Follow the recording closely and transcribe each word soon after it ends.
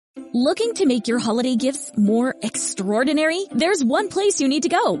Looking to make your holiday gifts more extraordinary? There's one place you need to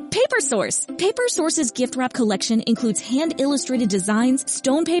go. PaperSource. PaperSource's gift wrap collection includes hand-illustrated designs,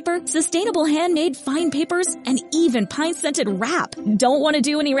 stone paper, sustainable handmade fine papers, and even pine-scented wrap. Don't want to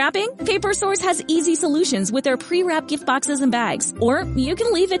do any wrapping? PaperSource has easy solutions with their pre-wrap gift boxes and bags. Or you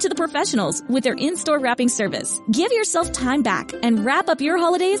can leave it to the professionals with their in-store wrapping service. Give yourself time back and wrap up your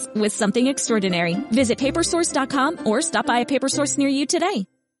holidays with something extraordinary. Visit papersource.com or stop by a PaperSource near you today.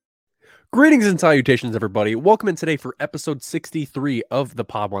 Greetings and salutations, everybody. Welcome in today for episode 63 of the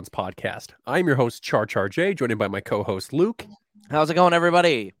Podwans podcast. I'm your host, Char J, joined by my co-host, Luke. How's it going,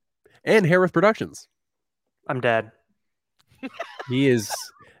 everybody? And Harith Productions. I'm dead. He is,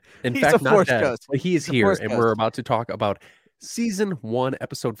 in He's fact, a not Force dead, ghost. but he is He's a here, Force and ghost. we're about to talk about Season 1,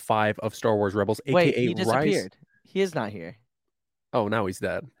 Episode 5 of Star Wars Rebels, Wait, a.k.a. he Rise. disappeared. He is not here. Oh, now he's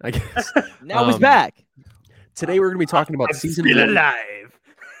dead, I guess. Now he's back. Today we're going to be talking about I'm Season still 1. alive.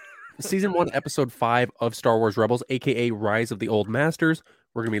 Season 1, Episode 5 of Star Wars Rebels, a.k.a. Rise of the Old Masters.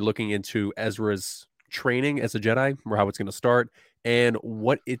 We're going to be looking into Ezra's training as a Jedi, or how it's going to start, and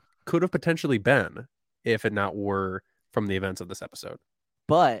what it could have potentially been if it not were from the events of this episode.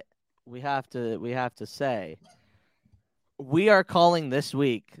 But we have to say we are calling this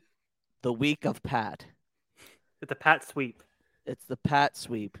week the week of Pat. It's a Pat sweep. It's the Pat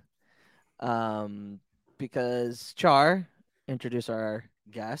sweep. Because Char, introduce our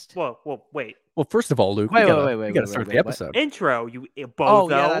guest. Whoa, wait. Well, first of all, Luke, Wait, we got wait, to start the wait. episode. Intro, you bozo. Oh,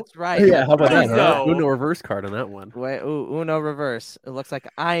 yeah, that's right. Yeah, how about that? Bozo. Huh? Uno reverse card on that one. Wait, Uno reverse. It looks like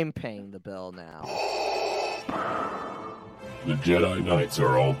I'm paying the bill now. The Jedi Knights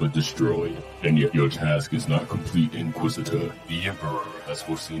are all but destroyed, and yet your task is not complete, Inquisitor. The Emperor has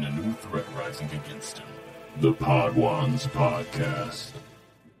foreseen a new threat rising against him. The Podwans Podcast.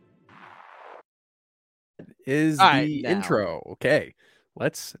 Is All right, the now. intro. Okay,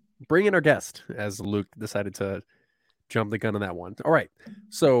 let's bring in our guest as Luke decided to jump the gun on that one. All right,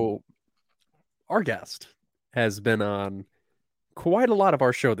 so our guest has been on quite a lot of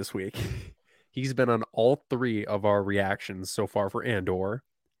our show this week. He's been on all three of our reactions so far for Andor.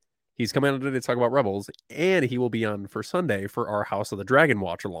 He's coming out today to talk about Rebels, and he will be on for Sunday for our House of the Dragon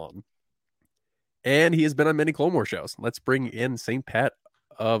watch along. And he has been on many Clone Wars shows. Let's bring in St. Pat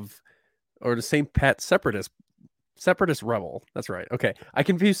the St. Pat Separatist Rebel. That's right. Okay. I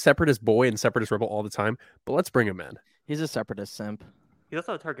confuse Separatist Boy and Separatist Rebel all the time, but let's bring him in. He's a separatist simp. He's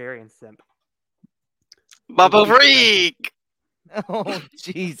also a Targaryen simp. Bubba Freak! Oh,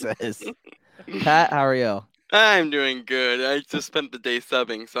 Jesus. Pat, how are you? I'm doing good. I just spent the day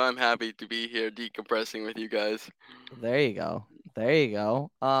subbing, so I'm happy to be here decompressing with you guys. There you go.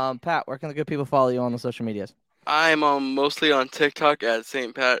 Pat, where can the good people follow you on the social medias? I'm mostly on TikTok at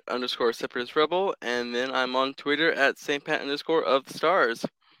St. Pat _ Separatist Rebel, and then I'm on Twitter at St. Pat _ of the Stars.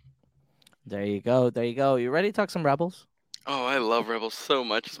 There you go. You ready to talk some Rebels? Oh, I love Rebels so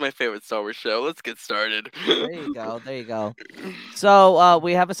much. It's my favorite Star Wars show. Let's get started. There you go. So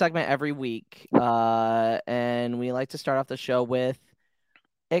we have a segment every week, and we like to start off the show with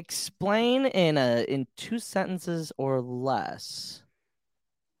explain in 2 sentences or less.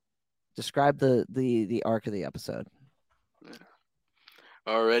 Describe the arc of the episode.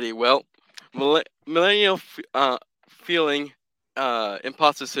 Alrighty, well, millennial feeling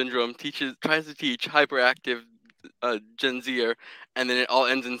imposter syndrome tries to teach hyperactive Gen Zer, and then it all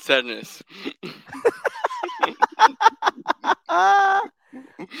ends in sadness.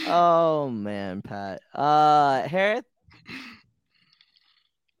 Oh man, Pat. Harith?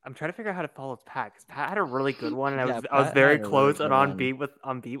 I'm trying to figure out how to follow Pat, because Pat had a really good one, and I was Pat very had a close really and good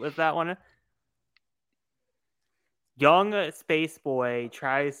on beat with that one. Young space boy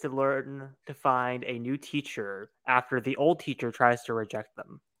tries to learn to find a new teacher after the old teacher tries to reject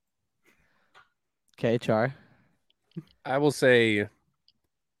them. Okay, Char. I will say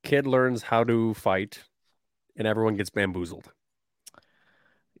kid learns how to fight and everyone gets bamboozled.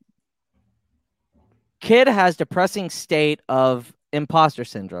 Kid has depressing state of imposter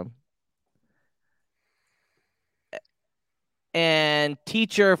syndrome. And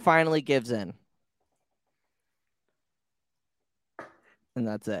teacher finally gives in. And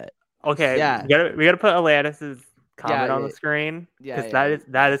that's it. Okay, Yeah. we gotta put Atlantis' comment Yeah, on yeah. the screen, Yeah, because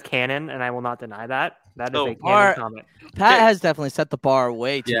that is canon, and I will not deny that. That is Oh, a canon Part- comment. Pat has definitely set the bar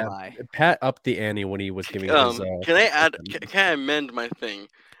way too Yeah. high. Pat upped the ante when he was giving his. Can I add? Can I amend my thing?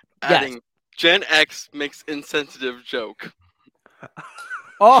 Adding Gen X makes insensitive joke.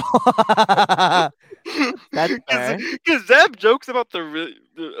 Oh, that's fair. Because Zeb jokes about the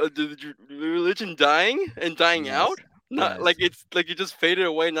religion dying and dying Yes. out. Not Yes. like it's like it just faded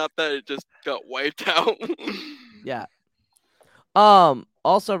away. Not that it just got wiped out. Yeah.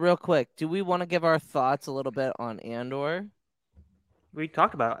 Also, real quick, do we want to give our thoughts a little bit on Andor? We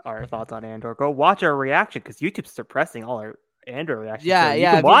talked about our thoughts on Andor. Go watch our reaction because YouTube's suppressing all our Andor reactions. Yeah, so you yeah,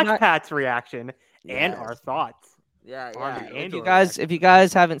 can if you're watch not- Pat's reaction and Yes. our thoughts. Yeah, on yeah. the If Andor you guys, reaction. if you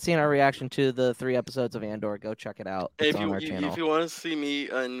guys haven't seen our reaction to the 3 episodes of Andor, go check it out. It's If on you our channel. if you want to see me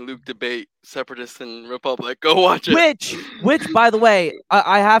and Luke debate Separatists and Republic, go watch it. Which, by the way,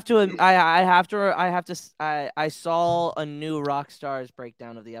 I saw a new Rockstar's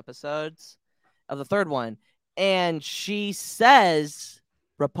breakdown of the episodes of the third one, and she says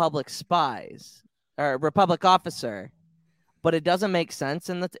Republic spies or Republic officer, but it doesn't make sense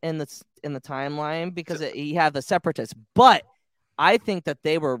in the timeline because he had the Separatists. But I think that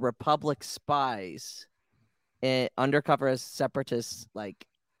they were Republic spies, undercover as Separatists, like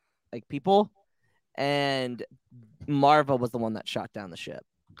people. And Marva was the one that shot down the ship.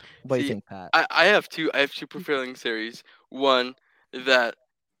 What do you See, think, Pat? I have two prevailing theories. One, that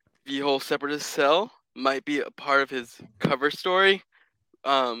the whole Separatist cell might be a part of his cover story,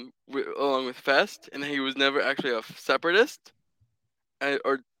 along with Fest, and that he was never actually a Separatist.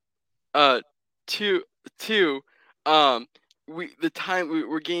 Two, we're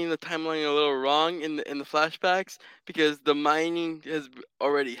getting the timeline a little wrong in the flashbacks because the mining has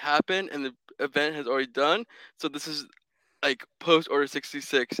already happened and the event has already done. So this is like post Order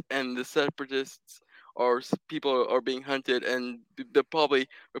 66, and the Separatists or people are being hunted, and they're probably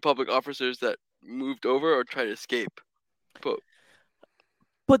Republic officers that moved over or tried to escape.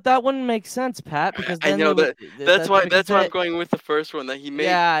 But that wouldn't make sense, Pat, because I then know they would- that's why because I'm it- going with the first one that he made.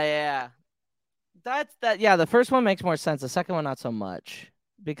 Yeah. Yeah, the first one makes more sense. The second one, not so much.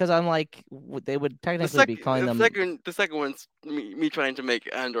 Because I'm like, they would technically be calling them. The second one's me trying to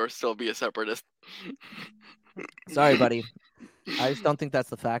make Andor still be a Separatist. Sorry, buddy. I just don't think that's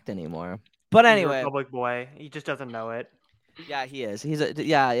the fact anymore. But He's a anyway, Republic boy. He just doesn't know it. yeah, he is. He's a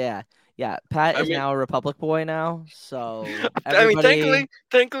yeah. Pat is now a Republic boy now. So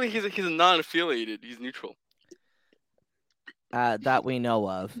technically, he's a non-affiliated. He's neutral. That we know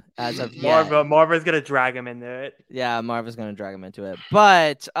of as of yet. Marva's gonna drag him into it. Yeah, Marva's gonna drag him into it.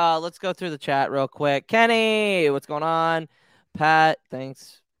 But let's go through the chat real quick. Kenny, what's going on? Pat,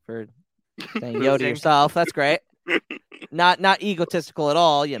 thanks for saying yo to yourself. That's great. Not egotistical at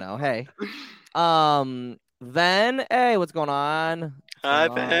all, Hey. Ven, hey, what's going on? Hi,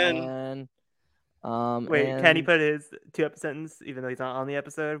 Ben. Wait, and Kenny put his 2-up sentence, even though he's not on the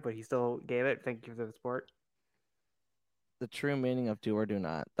episode, but he still gave it. Thank you for the support. the true meaning of do or do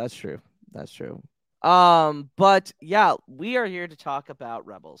not. That's true. But yeah, we are here to talk about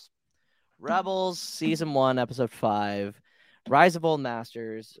Rebels. Rebels season 1, episode 5, Rise of Old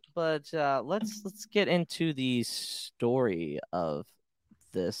Masters. But let's get into the story of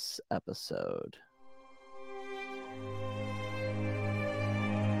this episode.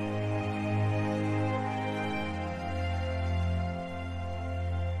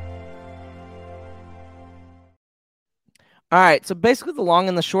 All right, so basically the long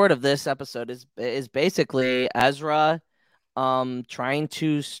and the short of this episode is basically Ezra trying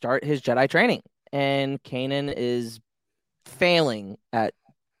to start his Jedi training, and Kanan is failing at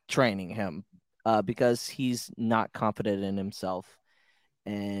training him because he's not confident in himself,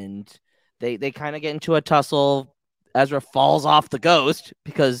 and they kind of get into a tussle. Ezra falls off the Ghost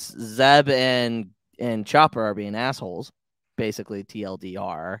because Zeb and Chopper are being assholes, basically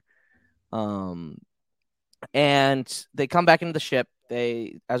TLDR. And they come back into the ship.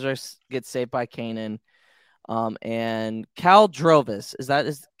 Ezra gets saved by Kanan. And Cal Drovis.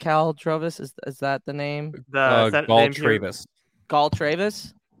 Is Cal Drovis? Is that the name? Gall Travis. Gall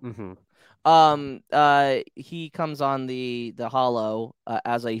Travis? Mm-hmm. He comes on the Hollow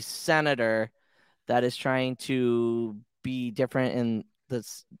as a senator that is trying to be different in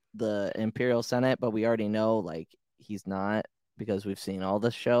the Imperial Senate, but we already know like he's not because we've seen all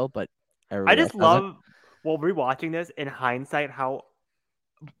this show. But I just love while rewatching this in hindsight how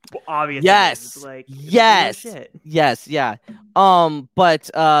obvious. Yes. It is. Like yes. Yes. Yeah. But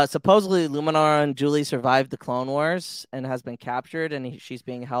supposedly Luminara and Julie survived the Clone Wars and has been captured, and she's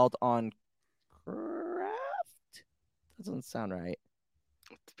being held on Craft. Doesn't sound right.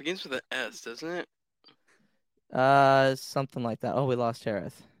 It begins with an S, doesn't it? Something like that. Oh, we lost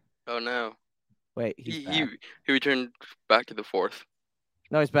Harith. Oh no. Wait, he returned back to the 4th.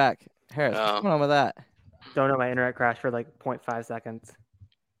 No, he's back. Harith, what's going on with that? Don't know, my internet crashed for like 0.5 seconds.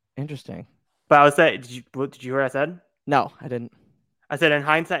 Interesting. But I was saying, did you hear what I said? No, I didn't. I said in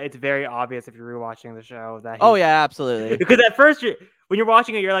hindsight, it's very obvious if you're rewatching the show that. Oh yeah, absolutely. Because at first, when you're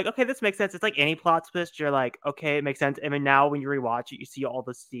watching it, you're like, okay, this makes sense. It's like any plot twist. You're like, okay, it makes sense. And then now when you rewatch it, you see all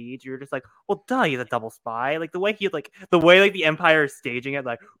the seeds. You're just like, well, duh, he's a double spy. Like the way the Empire is staging it,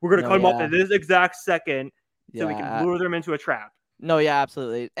 like we're gonna cut him off at this exact second so we can lure them into a trap. No, yeah,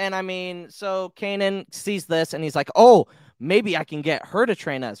 absolutely. And I mean, so Kanan sees this and he's like, oh, maybe I can get her to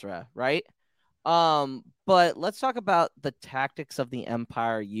train Ezra, right? But let's talk about the tactics of the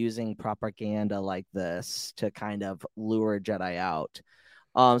Empire using propaganda like this to kind of lure Jedi out.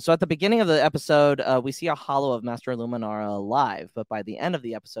 So at the beginning of the episode, we see a holo of Master Luminara alive, but by the end of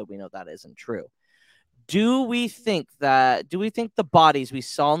the episode, we know that isn't true. Do we think the bodies we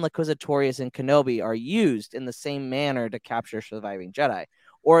saw in Inquisitorius and Kenobi are used in the same manner to capture surviving Jedi?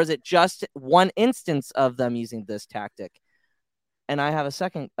 Or is it just one instance of them using this tactic? And I have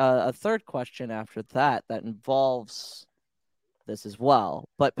a third question after that involves this as well.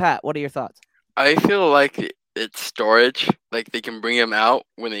 But Pat, what are your thoughts? I feel like it's storage. Like they can bring them out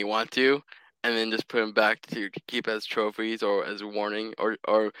when they want to, and then just put them back to keep as trophies or as a warning, or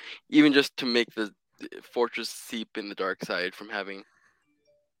even just to make the fortress seep in the dark side from having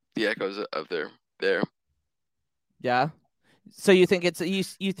the echoes of there. Yeah. So you think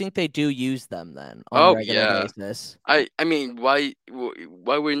you think they do use them then on a regular basis? I mean, why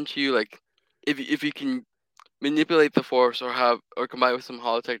wouldn't you, like, if you can manipulate the Force or combine with some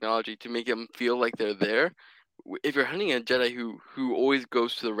holo technology to make them feel like they're there? If you're hunting a Jedi who always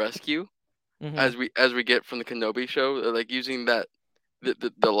goes to the rescue, as we get from the Kenobi show, like using that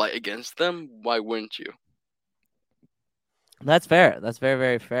the light against them, why wouldn't you? That's fair. That's very,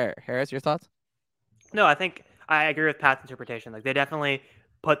 very fair. Harris, your thoughts? No, I think I agree with Pat's interpretation. Like they definitely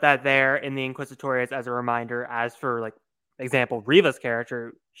put that there in the Inquisitorius as a reminder. As for, like, example, Reva's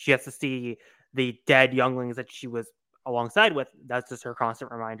character, she has to see the dead younglings that she was alongside with. That's just her constant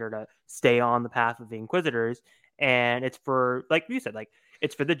reminder to stay on the path of the Inquisitors. And it's for, like you said, like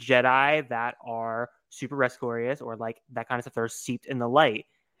it's for the Jedi that are super rescuerious or like that kind of stuff that are seeped in the light.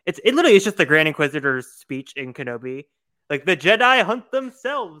 It literally is just the Grand Inquisitor's speech in Kenobi. Like the Jedi hunt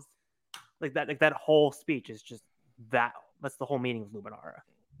themselves. Like that whole speech is just that's the whole meaning of Luminara.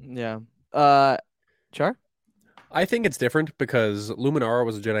 Yeah. Char? I think it's different because Luminara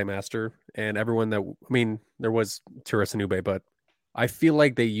was a Jedi Master, and there was Turris and Ube, but I feel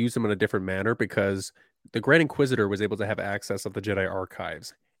like they used him in a different manner because the Grand Inquisitor was able to have access of the Jedi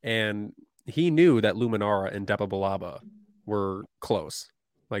archives, and he knew that Luminara and Depa Billaba were close.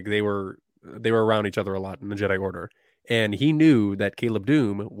 Like they were around each other a lot in the Jedi Order. And he knew that Caleb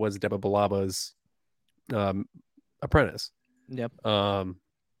Dume was Depa Billaba's apprentice. Yep.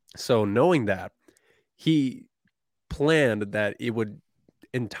 So knowing that, he planned that it would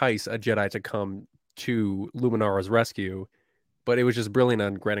entice a Jedi to come to Luminara's rescue, but it was just brilliant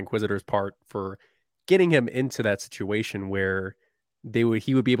on Grand Inquisitor's part for getting him into that situation where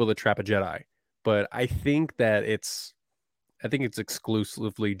he would be able to trap a Jedi. But I think it's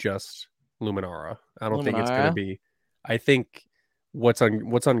exclusively just Luminara. I don't think it's going to be. I think what's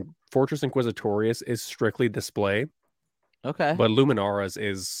on Fortress Inquisitorius is strictly display. Okay. But Luminara's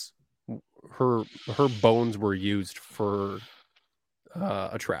is her bones were used for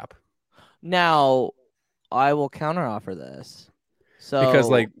a trap. Now, I will counteroffer this. So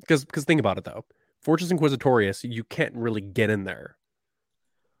because think about it though, Fortress Inquisitorius, you can't really get in there.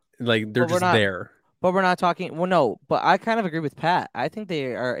 Like they're just there. But we're not talking. Well, no. But I kind of agree with Pat. I think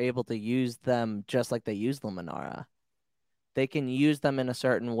they are able to use them just like they use Luminara. They can use them in a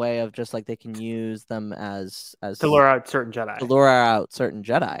certain way of just like they can use them as to lure out certain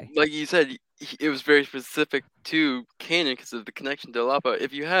Jedi. Like you said, it was very specific to Kanan because of the connection to Lapa.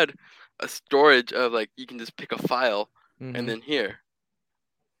 If you had a storage of, like, you can just pick a file and then here.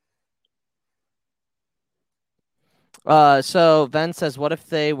 So Ven says, what if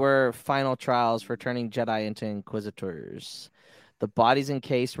they were final trials for turning Jedi into Inquisitors? The bodies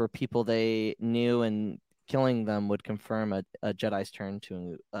encased were people they knew, and killing them would confirm a Jedi's turn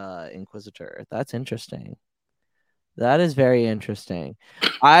to Inquisitor. That's interesting. That is very interesting.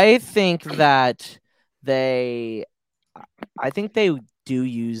 I think that they do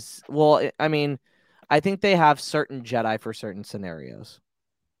use. Well, I mean, I think they have certain Jedi for certain scenarios,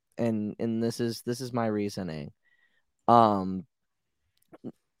 and this is my reasoning. It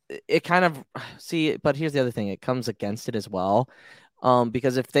kind of but here's the other thing. It comes against it as well.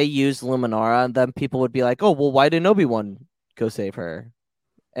 Because if they use Luminara, then people would be like, oh, well, why didn't Obi-Wan go save her?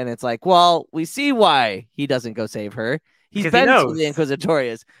 And it's like, well, we see why he doesn't go save her. He's been to the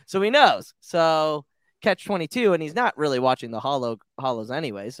Inquisitorius, so he knows. So catch-22, and he's not really watching the holos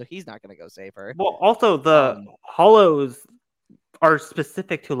anyway, so he's not going to go save her. Well, also the holos are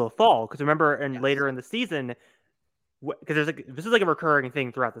specific to Lothal, because remember, later in the season, because this is like a recurring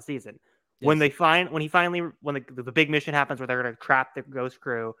thing throughout the season. Yes. When the big mission happens where they're going to trap the Ghost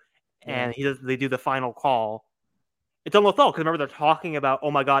Crew, and they do the final call. It's almost all because remember they're talking about, oh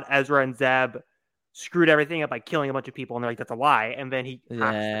my god, Ezra and Zeb screwed everything up by killing a bunch of people, and they're like, that's a lie. And then he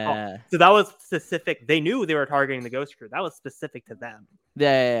hacks the call. So that was specific. They knew they were targeting the Ghost Crew. That was specific to them.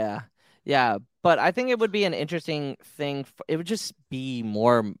 Yeah. But I think it would be an interesting thing. It would just be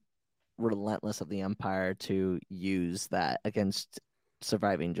more relentless of the Empire to use that against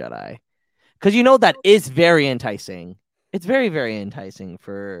surviving Jedi, because that is very enticing. It's very, very enticing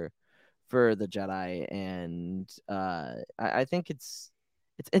for the Jedi, and I think it's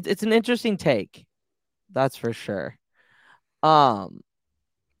an interesting take, that's for sure. But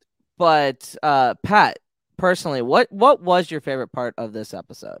Pat, personally, what was your favorite part of this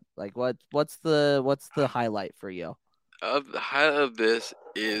episode? Like, what's the highlight for you? The highlight of this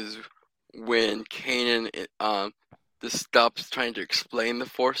is when Kanan just stops trying to explain the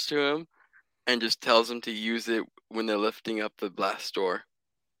Force to him and just tells him to use it when they're lifting up the blast door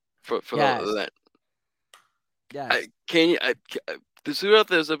for Yes. that. Yes. Throughout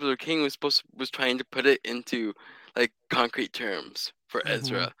this episode, King was trying to put it into like concrete terms for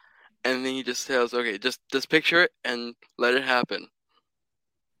Ezra, and then he just tells, okay, just picture it and let it happen.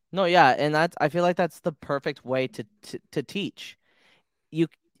 No, yeah, and I feel like that's the perfect way to teach. You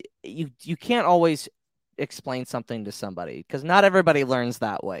can't always explain something to somebody because not everybody learns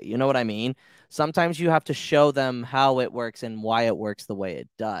that way. You know what I mean? Sometimes you have to show them how it works and why it works the way it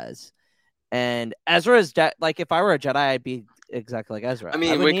does. And Ezra is like, if I were a Jedi, I'd be exactly like Ezra. I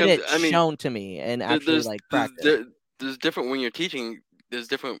mean, I would need it shown to me and actually practice. There's different when you're teaching. There's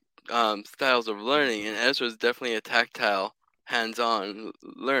different styles of learning, and Ezra is definitely a tactile, hands-on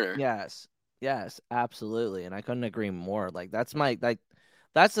learner. Yes, absolutely, and I couldn't agree more. Like that's the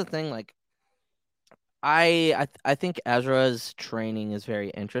thing. Like I think Ezra's training is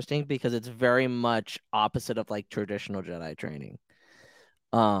very interesting because it's very much opposite of like traditional Jedi training.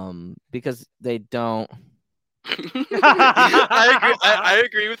 Because they don't. I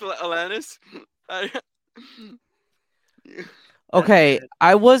agree with Alanis. Okay,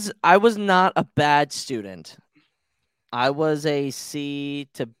 I was not a bad student. I was a C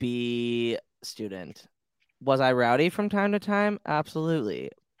to B student. Was I rowdy from time to time? Absolutely,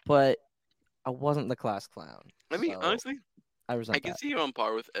 but I wasn't the class clown. I mean, honestly, I can see you on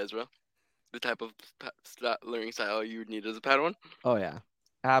par with Ezra. The type of learning style you would need as a Padawan. Oh yeah,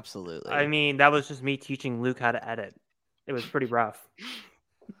 absolutely. I mean, that was just me teaching Luke how to edit. It was pretty rough.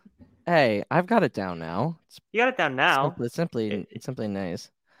 Hey, I've got it down now. You got it down now. It's simply nice.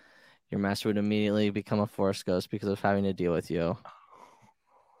 Your master would immediately become a Force ghost because of having to deal with you.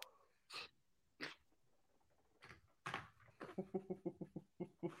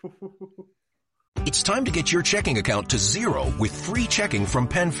 It's time to get your checking account to zero with free checking from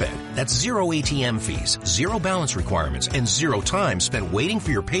PenFed. That's zero ATM fees, zero balance requirements, and zero time spent waiting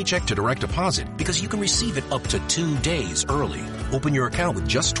for your paycheck to direct deposit because you can receive it up to 2 days early. Open your account with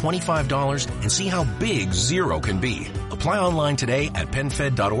just $25 and see how big zero can be. Apply online today at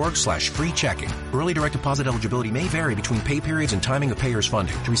PenFed.org/free checking. Early direct deposit eligibility may vary between pay periods and timing of payers'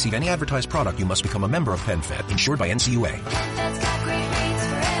 funding. To receive any advertised product, you must become a member of PenFed, insured by NCUA.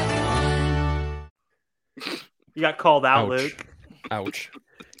 You got called out, Ouch. Luke. Ouch.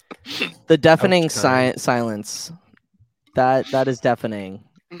 The deafening Ouch, silence. That is deafening.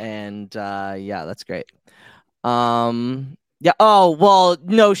 And yeah, that's great. Yeah. Oh well,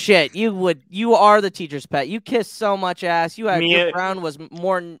 no shit. You are the teacher's pet. You kiss so much ass. Your nose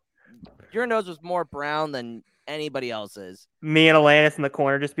was more brown than anybody else's. Me and Alanis in the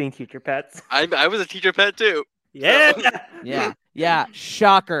corner just being teacher pets. I was a teacher pet too. Yeah. Yeah.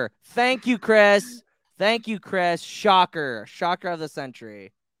 Shocker. Thank you, Chris. Shocker of the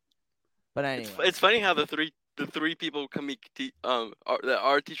century. But anyway, it's funny how the three people that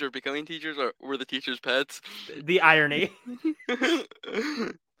are teachers becoming teachers were the teachers' pets. The irony.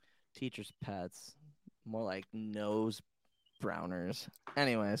 Teachers' pets, more like nose browners.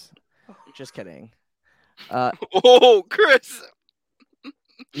 Anyways, just kidding. Oh, Chris.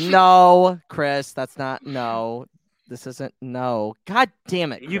 No, Chris, that's not no. This isn't no. God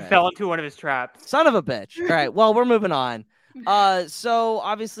damn it! Chris. You fell into one of his traps. Son of a bitch. All right. Well, we're moving on. So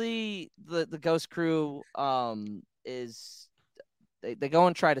obviously the Ghost Crew is they go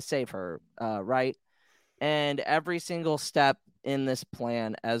and try to save her, right? And every single step in this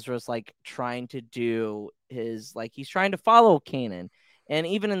plan, Ezra's like trying to do he's trying to follow Kanan. And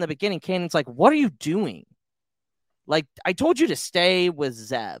even in the beginning, Kanan's like, "What are you doing? Like, I told you to stay with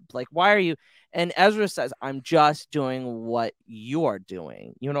Zeb. Like, why are you?" And Ezra says, "I'm just doing what you are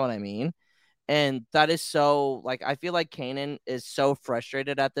doing." You know what I mean? And that is so, like, I feel like Kanan is so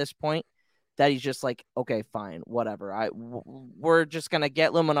frustrated at this point that he's just like, okay, fine, whatever. We're just going to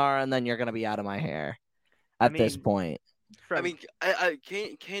get Luminara and then you're going to be out of my hair at this point.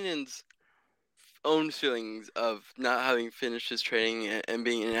 Kanan's own feelings of not having finished his training and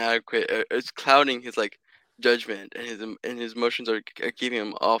being inadequate is clouding his like judgment, and his emotions are keeping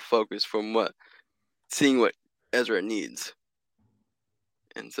him off focus from seeing what Ezra needs.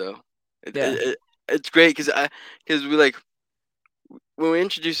 And so it's great because we like when we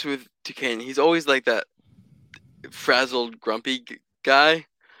introduce to Kanan, he's always like that frazzled, grumpy guy,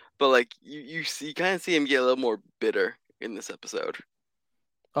 but like you kind of see him get a little more bitter in this episode.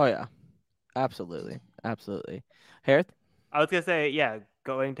 Oh yeah, absolutely. Harith? I was gonna say, yeah,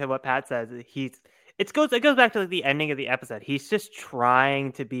 going to what Pat says, it goes back to like the ending of the episode. He's just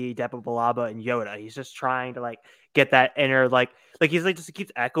trying to be Depa Billaba and Yoda. He's just trying to like get that inner like he's like just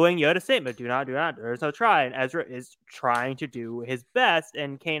keeps echoing Yoda's statement, do not, there's no try. And Ezra is trying to do his best,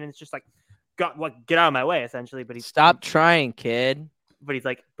 and Kanan's just like, get out of my way, essentially. But stop trying, kid. But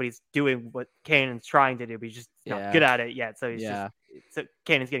he's doing what Kanan's trying to do, but he's just not good at it yet. So so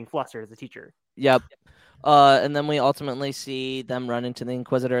Kanan's getting flustered as a teacher. Yep. And then we ultimately see them run into the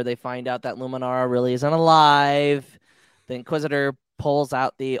Inquisitor. They find out that Luminara really isn't alive. The Inquisitor pulls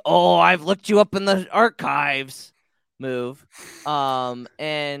out the I've looked you up in the archives move.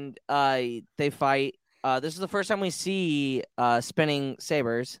 And they fight. This is the first time we see spinning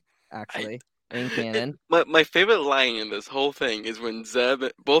sabers, actually. In canon. My favorite line in this whole thing is when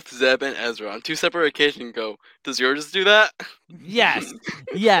both Zeb and Ezra on two separate occasions go, "Does yours do that?" Yes,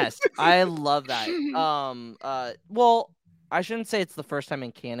 I love that. Well, I shouldn't say it's the first time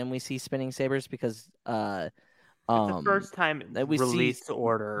in canon we see spinning sabers because it's the first time that we released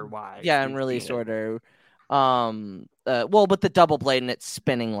order wise. Yeah, in release order. Well, with the double blade and it's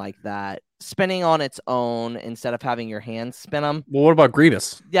spinning like that, spinning on its own instead of having your hands spin them. Well, what about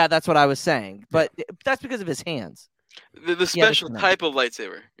Grievous? Yeah, that's what I was saying, but that's because of his hands. The special type of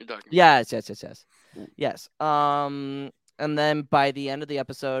lightsaber you're talking about. Yes. And then by the end of the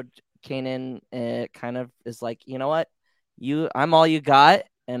episode, Kanan kind of is like, you know what, I'm all you got,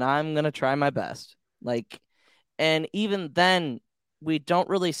 and I'm gonna try my best. Like, and even then, we don't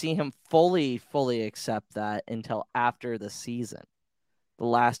really see him fully accept that until after the season, the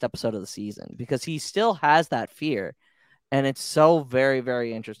last episode of the season, because he still has that fear. And it's so very,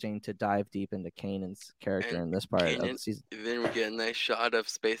 very interesting to dive deep into Kanan's character in this part of the season. Then we get a nice shot of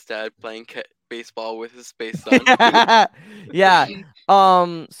Space Dad playing baseball with his space son. Yeah.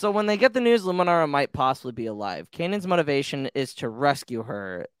 So when they get the news Luminara might possibly be alive, Kanan's motivation is to rescue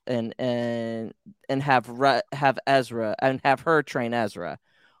her and have Ezra and have her train Ezra.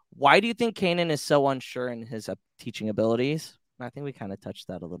 Why do you think Kanan is so unsure in his teaching abilities? I think we kind of touched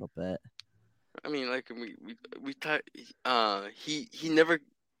that a little bit. I mean, like he never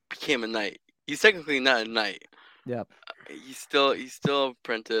became a knight. He's technically not a knight. Yep. He's still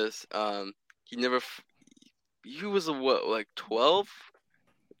apprentice. He was 12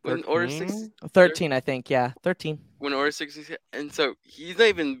 when Order 6. 13, I think. Yeah, 13. When Order 6, and so he's not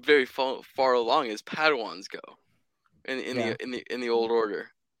even very far along as Padawans go, in the old Order.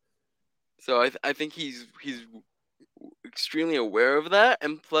 So I think he's extremely aware of that,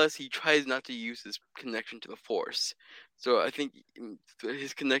 and plus he tries not to use his connection to the Force. So I think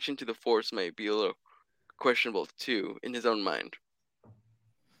his connection to the Force might be a little questionable too in his own mind.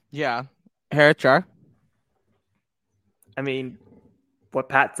 Yeah. Harachar? I mean, what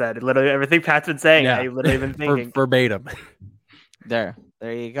Pat said, literally everything Pat's been saying, I literally been thinking. Verbatim. There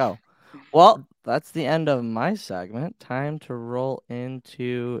you go. Well, that's the end of my segment. Time to roll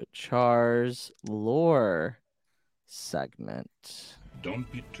into Char's lore segment. Don't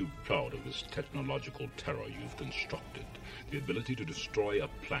be too proud of this technological terror you've constructed. The ability to destroy a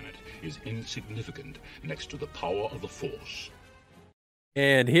planet is insignificant next to the power of the Force.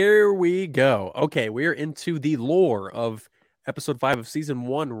 And here we go. Okay, we're into the lore of episode 5 of season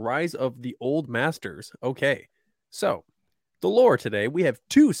 1, Rise of the Old Masters. Okay, so the lore today, we have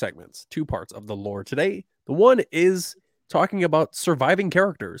two segments, two parts of the lore today. The one is talking about surviving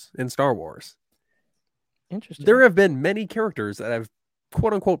characters in Star Wars. Interesting. There have been many characters that have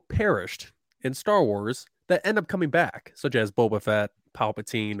quote unquote perished in Star Wars that end up coming back, such as Boba Fett,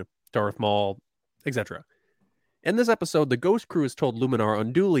 Palpatine, Darth Maul, etc. In this episode, the Ghost Crew is told Luminara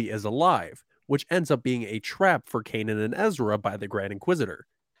Unduli is alive, which ends up being a trap for Kanan and Ezra by the Grand Inquisitor.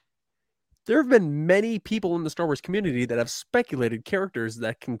 There have been many people in the Star Wars community that have speculated characters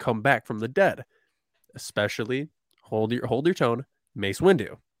that can come back from the dead, especially, hold your tone, Mace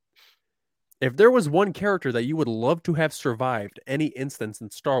Windu. If there was one character that you would love to have survived any instance in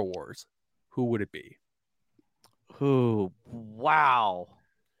Star Wars, who would it be? Ooh, wow.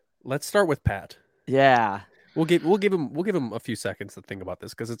 Let's start with Pat. Yeah. We'll give him a few seconds to think about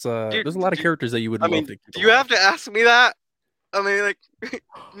this because it's Dude, there's a lot of characters that you would I love mean, to keep do you alive. have to ask me that? I mean, like,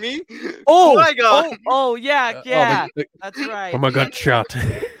 me? Oh, my God. Oh, yeah, yeah. the- That's right. oh my god, shot.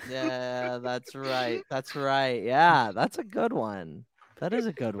 Yeah, that's right. That's right. Yeah, that's a good one. That is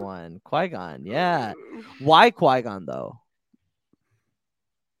a good one. Qui-Gon, yeah. Why Qui-Gon, though?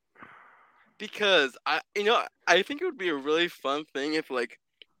 Because I think it would be a really fun thing if like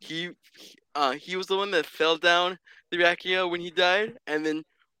he was the one that fell down the Rakia when he died, and then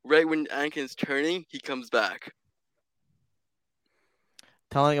right when Anakin's turning, he comes back.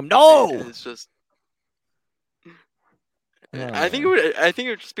 Telling him, no! And it's just. Yeah. I think it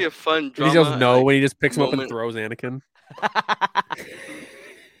would just be a fun He drama. just no like, when he just picks him up and moment. throws Anakin.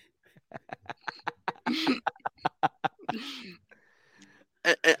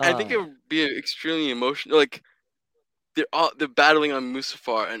 I think it would be extremely emotional. Like they're battling on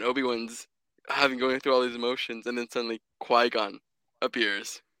Mustafar, and Obi-Wan's going through all these emotions, and then suddenly Qui-Gon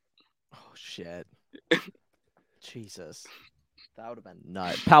appears. Oh, shit. Jesus. That would have been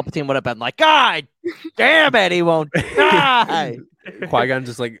nuts. Palpatine would have been like, God damn it, he won't die. Qui-Gon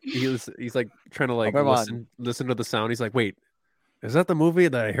just like he's like trying to like Obi-Wan. listen to the sound. He's like, wait, is that the movie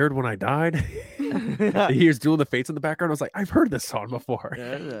that I heard when I died? He hears Duel of the Fates in the background. I was like, I've heard this song before.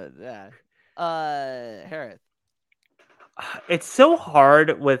 Yeah. Harith. It's so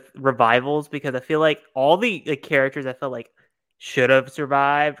hard with revivals because I feel like all the characters I feel like should have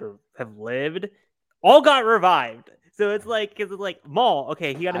survived or have lived all got revived. So it's like Maul.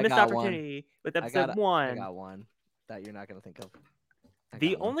 Okay, he got a I missed got one. opportunity with I episode 1. I got one that you're not going to think of.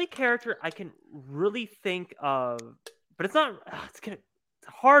 The only character I can really think of, but it's not. It's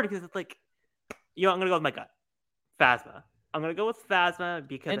hard because it's like, I'm gonna go with my gut. Phasma. I'm gonna go with Phasma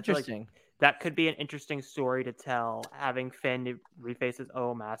because I feel like Interesting. that could be an interesting story to tell. Having Finn reface his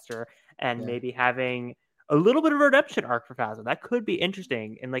O Master and maybe having a little bit of a redemption arc for Phasma. That could be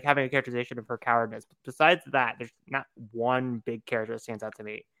interesting, and like having a characterization of her cowardness. But besides that, there's not one big character that stands out to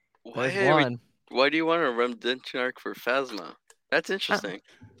me. Why do you want a redemption arc for Phasma? That's interesting.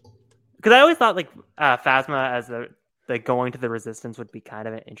 Because I always thought like Phasma as going to the Resistance would be kind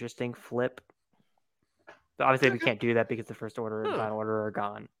of an interesting flip. But obviously, we can't do that because the First Order and Final Order are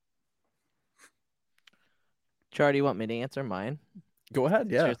gone. Char, do you want me to answer mine? Go ahead,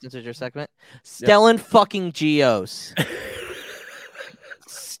 yeah. Since it's your segment. Stellan fucking Geos.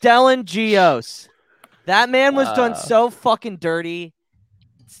 Stellan Geos. That man was done so fucking dirty.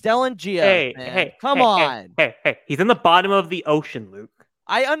 Stellan Geos. Hey, come on. Hey, he's in the bottom of the ocean, Luke.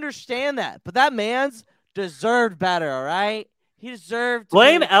 I understand that, but that man's deserved better, all right? He deserved to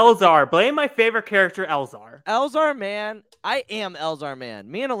Blame be- Elzar. Blame my favorite character, Elzar. Elzar, man. I am Elzar, man.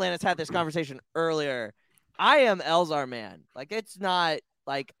 Me and Alanis had this conversation earlier. I am Elzar, man. Like, it's not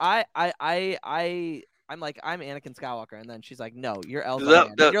like I'm like, I'm Anakin Skywalker, and then she's like, no, you're Elzar.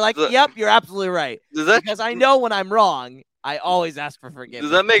 Man. And you're like, yep, you're absolutely right. Because I know when I'm wrong, I always ask for forgiveness.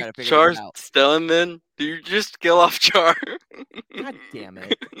 Does that make Char Stellan then? Do you just kill off Char? God damn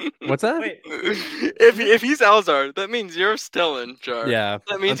it. What's that? Wait. If he's Elzar, that means you're Stellan, Char. Yeah.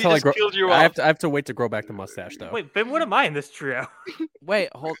 That means Until he just killed you I off. have to wait to grow back the mustache though. Wait, then what am I in this trio? Wait,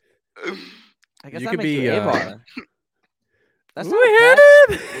 hold. I guess You that could makes be, you Avar. That's We not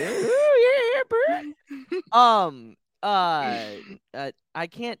hit I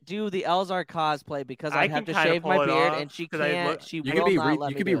can't do the Elzar cosplay because I I'd have can to kinda shave my pull it beard, off, and she 'cause I can't. look- She You will could be not let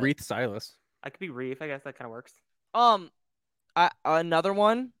you me could be do it. Wreath Silas. I could be Reef. I guess that kind of works. Another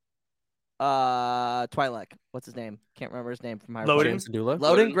one. Twi'lek. What's his name? Can't remember his name from High Loden? James Sedula?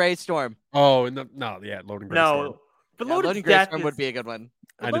 Loden Greystorm. Oh no, yeah, Loading Greystorm. No, but Yeah, Loden's Loden death Greystorm would be a good one.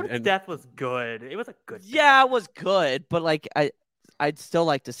 Loden's death was good. It was a good. Yeah, it was good, but like I'd still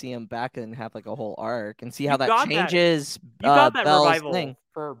like to see him back and have like a whole arc and see how You that got that. changes. You got that Bell's revival thing.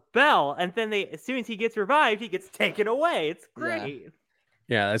 for Bell, and then as soon as he gets revived, he gets taken away. It's great.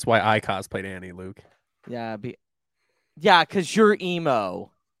 Yeah, that's why I cosplayed Annie, Luke. Yeah, because you're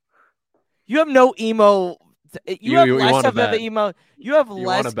emo. You have no emo. You have less wanna of an bet. emo. You have You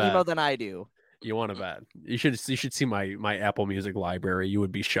less wanna bet. emo than I do. You want to bet? You should see my Apple Music library. You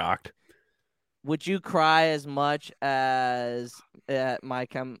would be shocked. Would you cry as much as my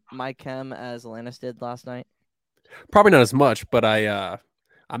chem as Alanis did last night? Probably not as much, but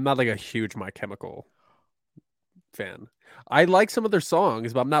I'm not like a huge My Chemical fan. I like some of their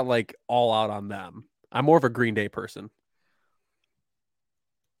songs, but I'm not like all out on them. I'm more of a Green Day person.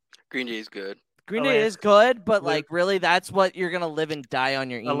 Green Day is good. Green Alanis- Day is good, but Luke- like really, that's what you're gonna live and die on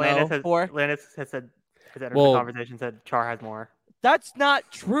your emo for. Atlantis has said has entered Well- the conversation. Said Char has more. That's not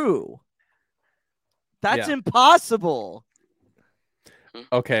true. That's Yeah. impossible.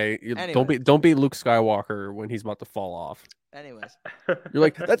 Okay, Anyway. don't be Luke Skywalker when he's about to fall off. Anyways, You're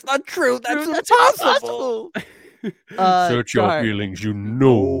like, that's not true. That's Dude, impossible. Search your feelings. You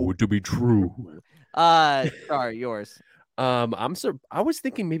know to be true. Sorry, yours. I was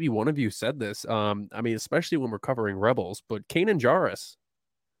thinking maybe one of you said this. I mean, especially when we're covering Rebels, but Kanan Jarrus.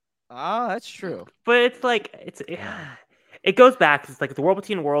 Ah, that's true. But it's like it goes back. It's like the World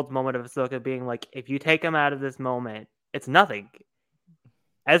Between Worlds moment of Ahsoka being like, if you take him out of this moment, it's nothing.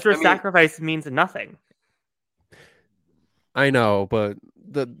 Ezra's sacrifice means nothing. I know, but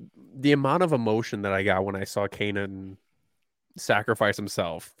the amount of emotion that I got when I saw Kanan sacrifice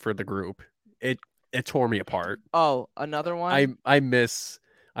himself for the group, it tore me apart. Oh, another one. I miss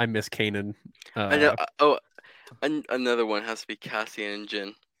Kanan. Another one has to be Cassian and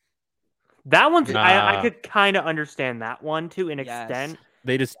Jin. That one's I could kind of understand that one to an Yes. extent.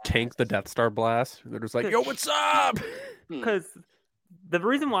 They just tanked the Death Star blast. They're just like, yo, what's up? Because the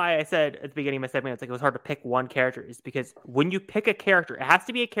reason why I said at the beginning of my segment, it's like it was hard to pick one character is because when you pick a character, it has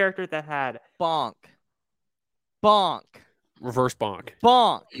to be a character that had Bonk. Reverse bonk.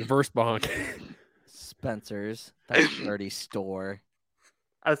 Reverse bonk. Spencer's, that dirty store.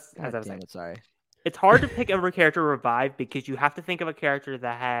 as I God was damn saying. it, sorry. It's hard to pick every character to revive because you have to think of a character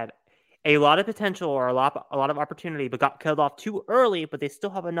that had a lot of potential or a lot of opportunity, but got killed off too early, but they still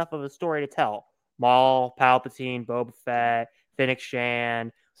have enough of a story to tell. Maul, Palpatine, Boba Fett, Fennec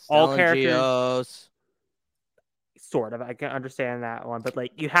Shan, all Stellan characters. Geos. Sort of, I can understand that one, but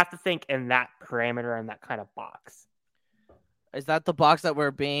like you have to think in that parameter and that kind of box. Is that the box that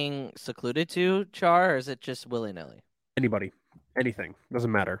we're being secluded to, Char, or is it just willy-nilly? Anybody. Anything.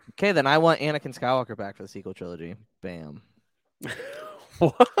 Doesn't matter. Okay, then I want Anakin Skywalker back for the sequel trilogy. Bam.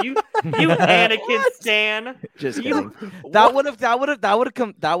 What? You Anakin stan. Just You- kidding. That would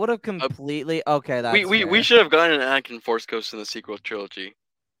have completely okay. That's We fair. should have gotten an Anakin Force Ghost in the sequel trilogy.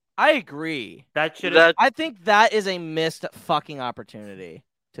 I agree. That should That I think that is a missed fucking opportunity,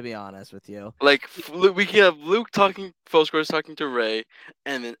 to be honest with you. like we could have Luke Force Ghost talking to Rey,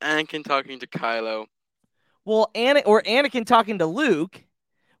 and then Anakin talking to Kylo. Well, Anakin talking to Luke,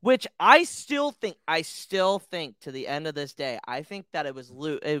 which I still think to the end of this day, I think that it was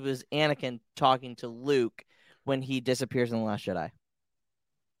Anakin talking to Luke when he disappears in The Last Jedi.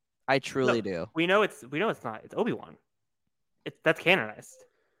 I truly do. we know it's not. It's Obi-Wan. That's canonized.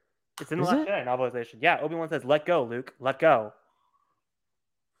 It's in the Is Last it? Jedi novelization. Yeah, Obi-Wan says, "Let go, Luke. Let go."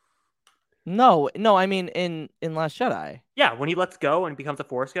 No, I mean in Last Jedi. Yeah, when he lets go and becomes a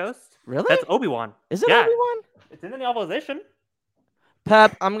Force ghost, Really? that's Obi-Wan. Is it yeah. Obi-Wan? It's in the novelization.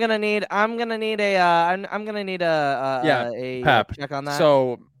 Pep, I'm gonna need a Pep. check on that.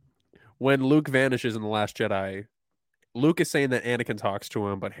 So when Luke vanishes in The Last Jedi, Luke is saying that Anakin talks to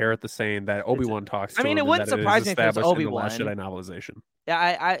him, but Harith is saying that Obi-Wan talks to I mean, him. it wouldn't and that surprise is me if it was established in The Last Obi-Wan. Jedi novelization.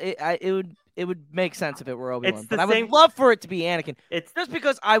 yeah, it would make sense if it were Obi-Wan, It's but the I would same- love for it to be Anakin. It's Just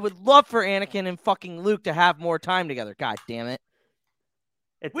because I would love for Anakin and fucking Luke to have more time together. God damn it.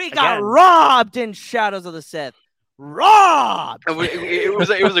 We got again, robbed in Shadows of the Sith. Robbed. And it was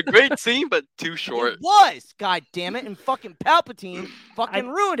a great scene, but too short. It was. God damn it. And fucking Palpatine fucking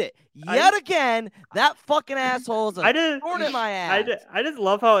ruined it. Yet again, that fucking asshole is a I just thorn in my ass. I just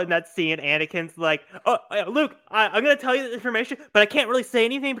love how in that scene Anakin's like, "Oh, Luke, I'm gonna tell you this information, but I can't really say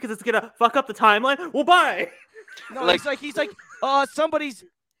anything because it's gonna fuck up the timeline. Well, bye." No, Like- he's like, somebody's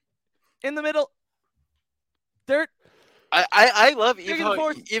in the middle. They're I love Taking even the how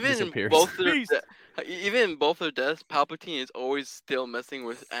Force. even in Disappears. both their Peace. even in both their deaths, Palpatine is always still messing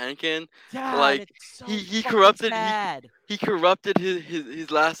with Anakin. God, Like, it's so he fucking corrupted- sad. He corrupted his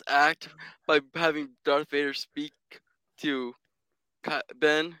last act by having Darth Vader speak to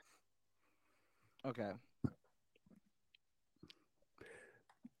Ben. Okay.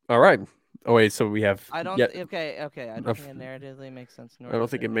 All right. Oh wait, so we have. I don't. Yeah, Okay. I don't think it narratively makes sense. I don't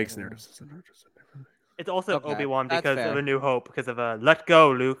think it makes narrative. narrative. It's also Okay, Obi-Wan that's because fair. of A New Hope, because of "Let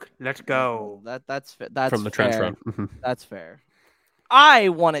go, Luke, let go." That's From the trench fair. run. Mhm. That's fair. I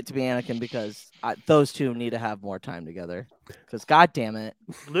want it to be Anakin because those two need to have more time together. Because God damn it.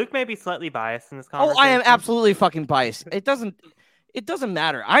 Luke may be slightly biased in this Oh, conversation. I am absolutely fucking biased. It doesn't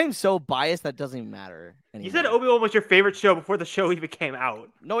matter. I am so biased that doesn't even matter anymore. You said Obi-Wan was your favorite show before the show even came out.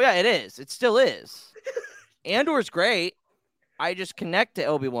 No, yeah, it is. It still is. Andor's great. I just connect to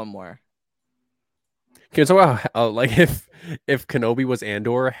Obi-Wan more. Okay, so like if Kenobi was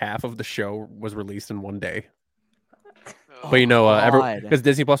Andor, half of the show was released in one day. But you know, God. because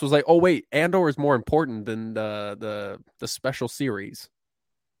Disney Plus was like, oh wait, Andor is more important than the special series.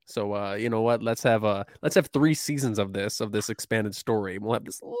 So you know what? Let's have 3 seasons of this expanded story. We'll have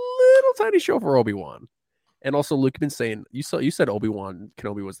this little little tiny show for Obi-Wan. And also, Luke, you've been saying you said Obi-Wan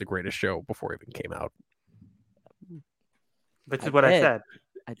Kenobi was the greatest show before it even came out. Which is what I said.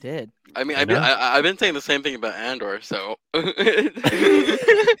 I did. I mean, I've been saying the same thing about Andor, so. No,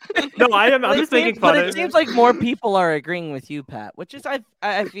 I'm just making fun of it. But it seems like more people are agreeing with you, Pat, which is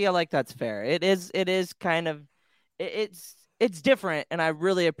I feel like that's fair. It is kind of it's different, and I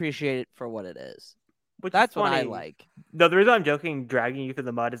really appreciate it for what it is. That's what I like. No, the reason I'm joking, dragging you through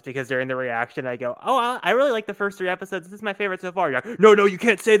the mud, is because during the reaction, I go, "Oh, I really like the first 3 episodes. This is my favorite so far." You're like, no, you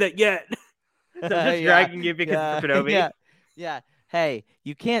can't say that yet. So I'm just dragging you because of Kenobi. Yeah. Hey,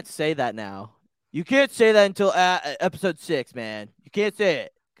 you can't say that now. You can't say that until episode 6, man. You can't say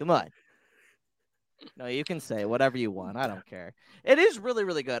it. Come on. No, you can say whatever you want. I don't care. It is really,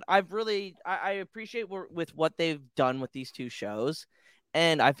 really good. I appreciate with what they've done with these 2 shows.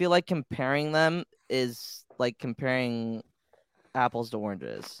 And I feel like comparing them is like comparing apples to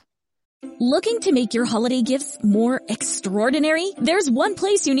oranges. Looking to make your holiday gifts more extraordinary? There's one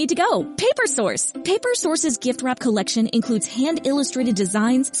place you need to go. PaperSource. PaperSource's gift wrap collection includes hand-illustrated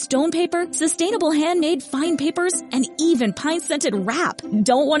designs, stone paper, sustainable handmade fine papers, and even pine-scented wrap.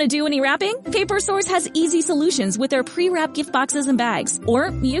 Don't want to do any wrapping? PaperSource has easy solutions with their pre-wrap gift boxes and bags. Or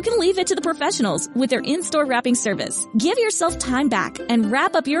you can leave it to the professionals with their in-store wrapping service. Give yourself time back and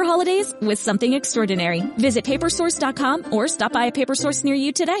wrap up your holidays with something extraordinary. Visit papersource.com or stop by a PaperSource near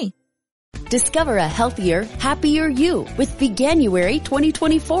you today. Discover a healthier, happier you with Veganuary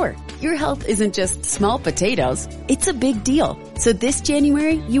 2024. Your health isn't just small potatoes, it's a big deal. So this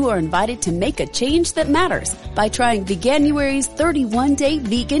January, you are invited to make a change that matters by trying Veganuary's 31-day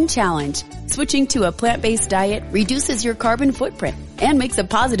vegan challenge. Switching to a plant-based diet reduces your carbon footprint and makes a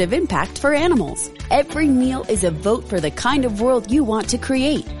positive impact for animals. Every meal is a vote for the kind of world you want to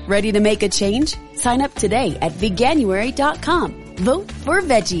create. Ready to make a change? Sign up today at Veganuary.com. Vote for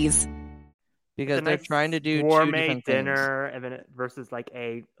veggies. Because they're trying to do gourmet dinner versus like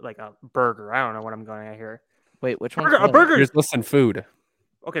a burger. I don't know what I'm going at here. Wait, which one? A burger. Just listen, food.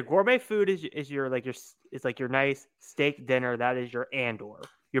 Okay, gourmet food is your nice steak dinner. That is your Andor.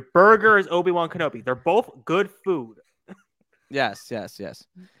 Your burger is Obi-Wan Kenobi. They're both good food. Yes. There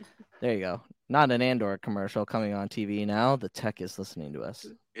you go. Not an Andor commercial coming on TV now. The tech is listening to us.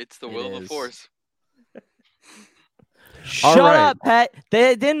 It's the will of the Force. Shut up, Pet.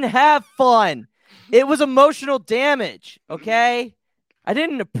 They didn't have fun. It was emotional damage, okay? I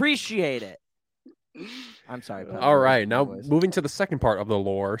didn't appreciate it. I'm sorry, Pet. All right, now moving to the second part of the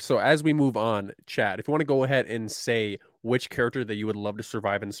lore. So as we move on, chat, if you want to go ahead and say which character that you would love to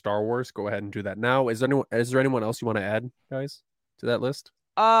survive in Star Wars, go ahead and do that now. Is there anyone else you want to add, guys, to that list?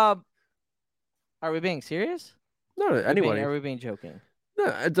 Are we being serious? No, anybody. Are we being joking? No,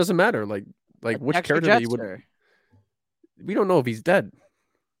 it doesn't matter. Like which character that you would. We don't know if he's dead.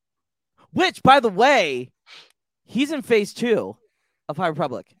 Which, by the way, he's in phase 2 of High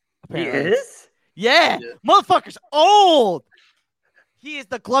Republic. Apparently. He is? Yeah. Motherfucker's old. He is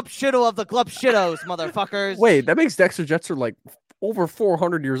the Glub Shitto of the Glub Shittos, motherfuckers. Wait, that makes Dexter Jetster like over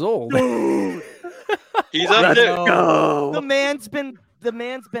 400 years old. He's up there. Go. The man's been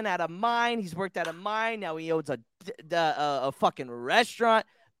at a mine. He's worked at a mine. Now he owns a fucking restaurant.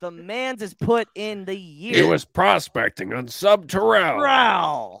 The man's is put in the year. He was prospecting on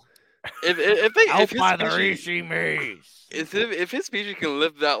Sub-Terrell. If his species can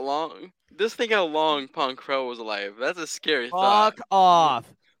live that long, just think how long Pong Krell was alive. That's a scary thought. Fuck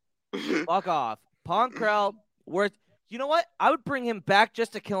off. Fuck off. Pong Krell, worth. You know what? I would bring him back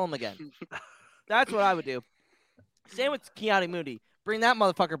just to kill him again. That's what I would do. Same with Ki-Adi-Mundi. Bring that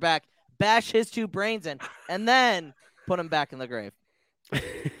motherfucker back, bash his 2 brains in, and then put him back in the grave.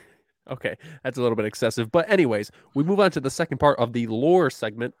 Okay, that's a little bit excessive. But anyways, we move on to the second part of the lore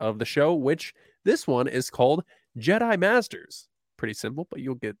segment of the show, which this one is called Jedi Masters. Pretty simple, but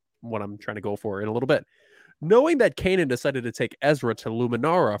you'll get what I'm trying to go for in a little bit. Knowing that Kanan decided to take Ezra to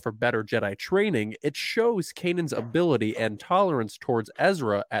Luminara for better Jedi training, it shows Kanan's ability and tolerance towards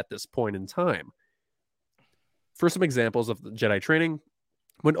Ezra at this point in time. For some examples of the Jedi training,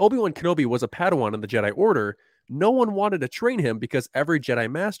 when Obi-Wan Kenobi was a Padawan in the Jedi Order, no one wanted to train him because every Jedi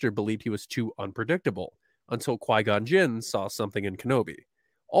Master believed he was too unpredictable, until Qui-Gon Jinn saw something in Kenobi.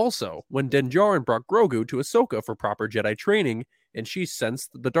 Also, when Din Djarin brought Grogu to Ahsoka for proper Jedi training, and she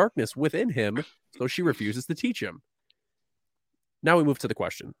sensed the darkness within him, so she refuses to teach him. Now we move to the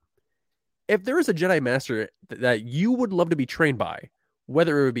question. If there is a Jedi Master that you would love to be trained by,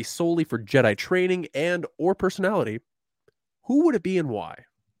 whether it would be solely for Jedi training and or personality, who would it be and why?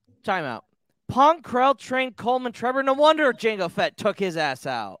 Time out. Pong Krell trained Coleman Trevor. No wonder Jango Fett took his ass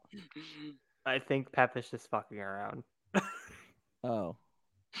out. I think Pep is just fucking around. Oh.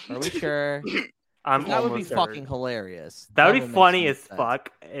 Are we sure? I'm That would be almost certain. fucking hilarious. That would be make funny some as sense.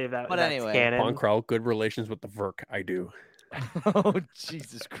 fuck. If that, But that's anyway. canon. Von Krell, good relations with the Verk. I do. Oh,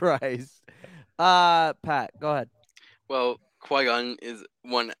 Jesus Christ. Pat, go ahead. Well, Qui-Gon is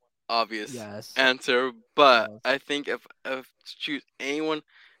one obvious Yes. answer, but Yes. I think if to choose anyone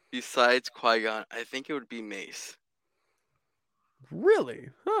besides Qui-Gon, I think it would be Mace. Really?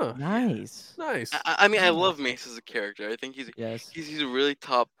 Huh. Nice. Nice. I mean, I love Mace as a character. I think Yes. he's a really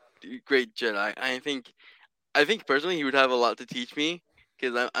top, great Jedi. I think personally he would have a lot to teach me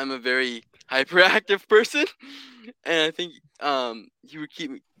because I'm a very hyperactive person, and I think he would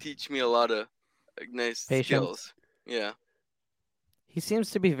teach me a lot of nice Patience. skills. Yeah. He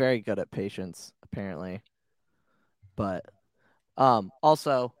seems to be very good at patience, apparently. But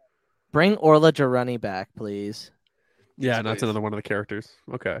also bring Orla Jaruni back, please. Yeah, Yes, that's please. another one of the characters.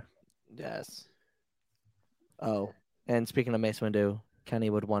 Okay. Yes. Oh, and speaking of Mace Windu, Kenny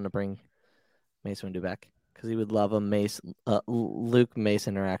would want to bring Mace Windu back because he would love a Luke Mace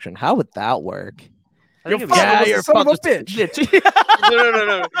interaction. How would that work? I think it'd be- father was a your son of a father's bitch.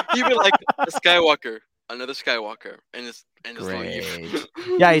 No. He would like a Skywalker, another Skywalker, and just leave. Great.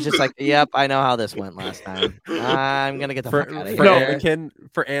 Yeah, he's just like, yep, I know how this went last time. I'm gonna get the For, fuck out of for here.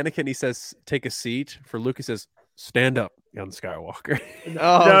 Anakin, he says, "Take a seat." For Luke, he says, "Stand up, young Skywalker."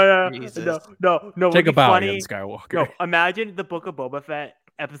 Oh, Jesus. no. Take Would a be bow, funny. young Skywalker. No, imagine the Book of Boba Fett,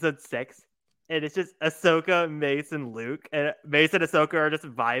 episode 6, and it's just Ahsoka, Mace, and Luke, and Mace and Ahsoka are just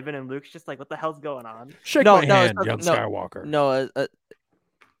vibing, and Luke's just like, "What the hell's going on?" Shake No, my no, hand, it's- young no, Skywalker. No,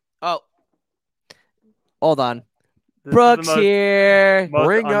 oh, hold on. This is Brooks the most- here. most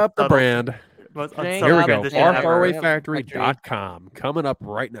Bring up the unsubtle- brand. most Bring Here we unsubtle go. up the transition ever. FarFarAwayFactory.com coming up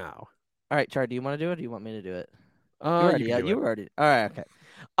right now. All right, Char, do you want to do it or do you want me to do it? You can do You it. were already. All right, okay.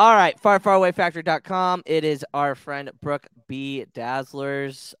 All right, FarFarAwayFactory.com. It is our friend Brooke B.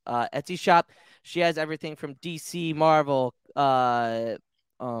 Dazzler's Etsy shop. She has everything from DC, Marvel, DC,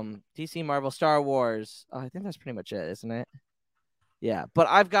 Marvel, Star Wars. I think that's pretty much it, isn't it? Yeah, but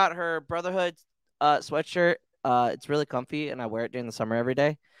I've got her Brotherhood sweatshirt. It's really comfy, and I wear it during the summer every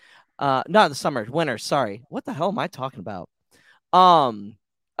day. Not the summer, winter. Sorry, what the hell am I talking about?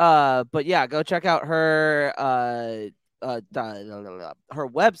 But yeah, go check out her her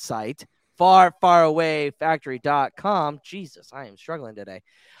website, farfarawayfactory.com. Jesus, I am struggling today.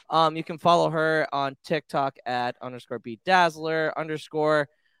 You can follow her on TikTok at _BDazzler_.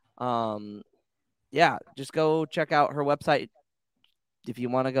 Yeah, just go check out her website. If you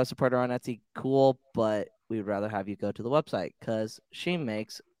want to go support her on Etsy, cool, but we'd rather have you go to the website because she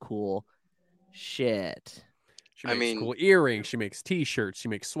makes cool shit. She I makes mean- cool earrings. She makes T-shirts. She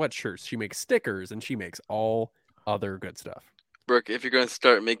makes sweatshirts. She makes stickers, and she makes all other good stuff. Brooke, if you're gonna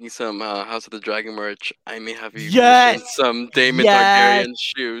start making some House of the Dragon merch, I may have you Yes! commission some Damon Yes! Targaryen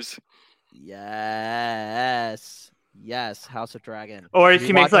shoes. Yes, House of Dragon. Or if We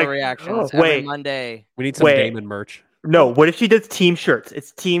she makes, watch our like- reactions Oh, every wait. Monday. We need some Wait. Damon merch. No, what if she does team shirts?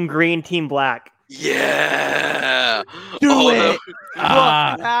 It's team green, team black. Yeah. Do Oh, it, no.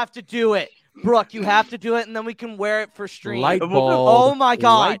 Ah. Brooke. You have to do it, Brooke. You have to do it, and then we can wear it for stream. Light bulb. Oh my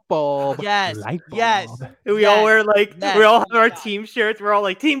God. Light bulb. Yes, Light bulb. yes. We all wear like Yes. we all have our team shirts. We're all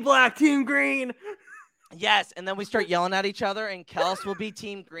like team black, team green. Yes, and then we start yelling at each other, and Kels will be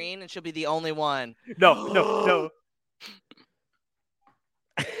Team Green, and she'll be the only one. No.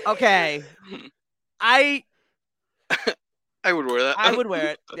 Okay, I I would wear that. would wear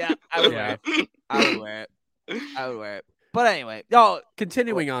it. Yeah, I would wear it. I would wear it. But anyway, no,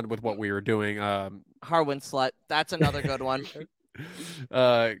 Continuing on with what we were doing, Harwin slut. That's another good one.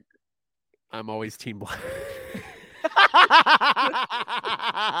 I'm always team black.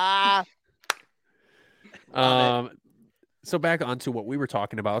 So back onto what we were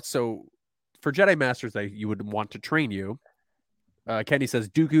talking about. So for Jedi Masters that you would want to train you, Kenny says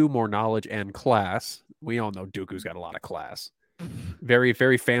Dooku, more knowledge and class. We all know Dooku's got a lot of class. Very,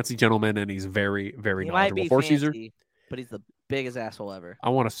 very fancy gentleman, and he's very, very He might knowledgeable. be Force user. fancy, but he's the biggest asshole ever. I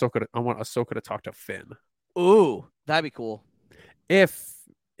want Ahsoka to talk to Finn. Ooh, that'd be cool. If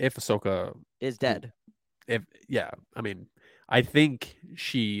Ahsoka Is dead. I think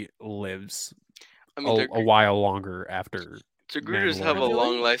she lives I mean, a while longer after. Togrutas have a Mandalorian.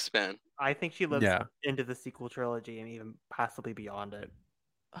 long lifespan. I think she lives Yeah. into the sequel trilogy and even possibly beyond it.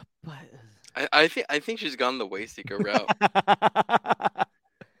 But I think she's gone the Wayseeker route.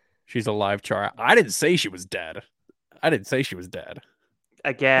 She's alive, Char. I didn't say she was dead.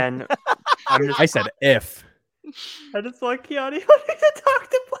 Again, I I said if. just want Keanu to talk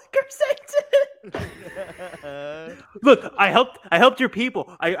to Blinker Satan. Look, I helped your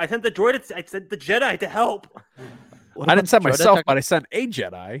people. I sent the droid. I sent the Jedi to help. I didn't send Droid myself, attack- but I sent a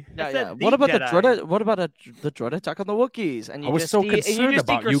Jedi. Yeah, I said yeah. the What about the Jedi. droid? What about the droid attack on the Wookiees? And I you was just so see, and concerned just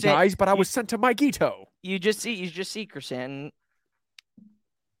see about you Chrysan- guys, but I was sent to my Gito. You just see Chrysanthemum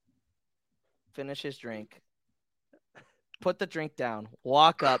finish his drink, put the drink down,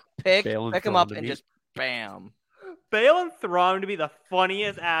 walk up, pick Bail and him Thrawn up, to and meet. just bam. Bail and Thrawn to be the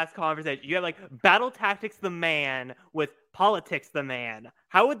funniest ass conversation. You have like battle tactics the man with politics the man.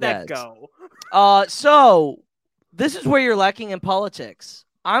 How would that Yes. go? So this is where you're lacking in politics.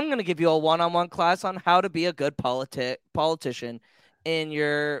 I'm gonna give you a one-on-one class on how to be a good politician in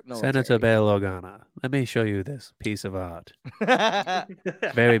your military. Senator Bail Organa, let me show you this piece of art.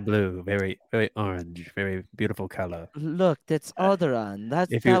 Very blue, very orange, very beautiful color. Look, that's Alderaan.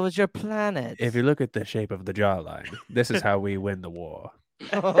 If That you- was your planet. If you look at the shape of the jawline, this is how we win the war.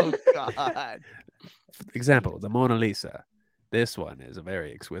 Oh God. Example, the Mona Lisa. This one is a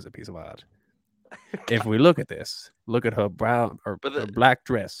very exquisite piece of art. If we look at this, look at her brown or But her black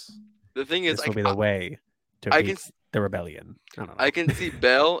dress. The thing is, This will be the way to I beat can the rebellion. I don't know. I can see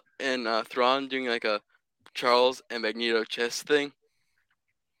Bell and Thrawn doing like a Charles and Magneto chess thing.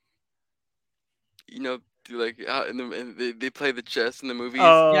 You know, do like and they play the chess in the movies.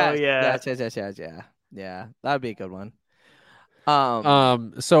 Oh yes, yeah. yeah. That'd be a good one.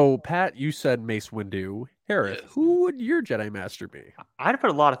 So Pat, you said Mace Windu. Harris, Yes. who would your Jedi Master be? I had to put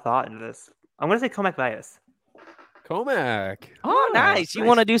a lot of thought into this. I'm gonna say Comac Vias. Comac. Oh, nice. You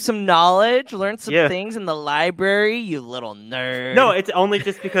want to do some knowledge, learn some Yeah. things in the library, you little nerd. No, it's only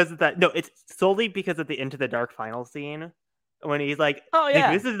just because of that. No, it's solely because of the Into the Dark final scene when he's like, Oh, "Like,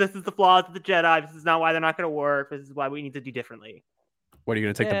 yeah. this is the flaws of the Jedi. This is not why they're not gonna work. This is why we need to do differently." What are you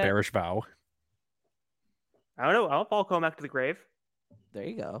going to take Yeah. the bearish vow? I don't know. I'll follow Comac to the grave. There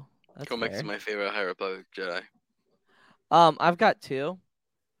you go. That's Comex fair. is my favorite High Republic Jedi. I've got two.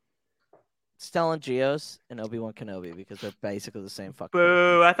 Stellan Gios and Obi-Wan Kenobi because they're basically the same fucking person.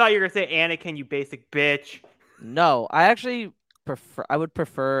 Boo! I thought you were gonna say Anakin, you basic bitch. No, I actually I would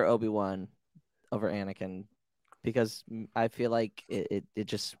prefer Obi-Wan over Anakin because I feel like it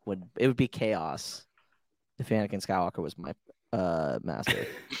just would be chaos if Anakin Skywalker was my master.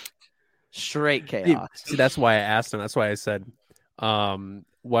 Straight chaos. See, that's why I asked him. That's why I said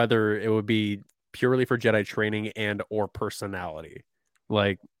whether it would be purely for Jedi training and or personality.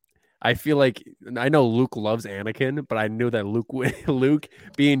 Like, I feel like I know Luke loves Anakin, but I knew that Luke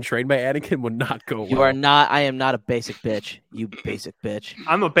being trained by Anakin would not go You well. are not. I am not a basic bitch. You basic bitch.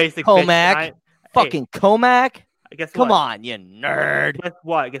 I'm a basic bitch. Comac. Fucking Comac. Hey, guess Come what? on, you nerd. Guess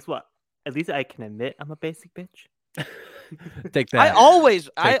what? Guess what? At least I can admit I'm a basic bitch. Take that. I always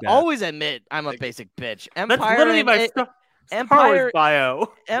that. admit I'm a basic bitch. That's Empire literally and, my Star Empire- Wars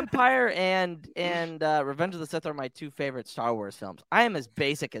bio. Empire and Revenge of the Sith are my two favorite Star Wars films. I am as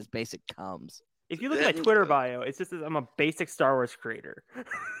basic comes. If you look at my Twitter bio, it just says I'm a basic Star Wars creator.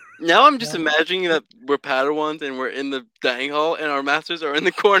 Now I'm just imagining that we're Padawans and we're in the dining hall and our masters are in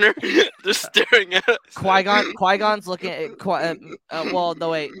the corner just staring at us. Qui-Gon's looking at well,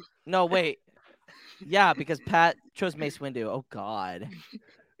 no wait. Yeah, because Pat chose Mace Windu. Oh God.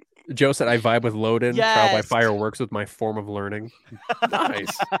 Joe said I vibe with Loden, trial by Yes. fire works with my form of learning.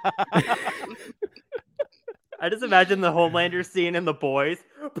 Nice. I just imagine the Homelander scene in The Boys.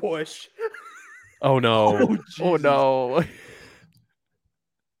 Push. Oh no. Oh, no.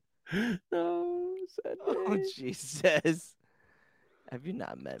 No. Sad Oh day. Jesus. Have you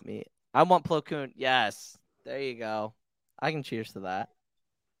not met me? I want Plo Koon. Yes. There you go. I can cheers to that.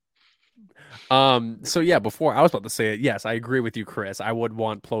 So yeah, before I was about to say it, yes, I agree with you, Chris. I would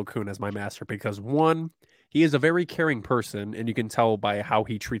want Plo Koon as my master because one, he is a very caring person, and you can tell by how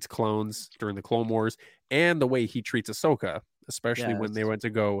he treats clones during the Clone Wars and the way he treats Ahsoka, especially when they Yes. went to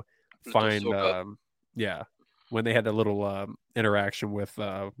go With find Ahsoka. when they had that little interaction with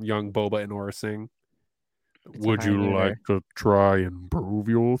young Boba and Aurra Singh. It's a Would you pioneer. like to try and prove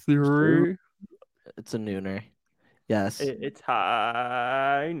your theory? It's a nooner. Yes. It's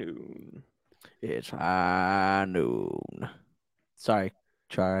high noon. It's high noon. Sorry,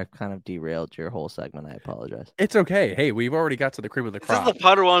 Char. I kind of derailed your whole segment. I apologize. It's okay. Hey, we've already got to the cream of the This is crop. the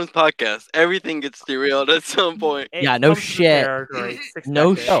Padawans podcast. Everything gets derailed at some point. It Yeah, no comes with the shit. territory. 6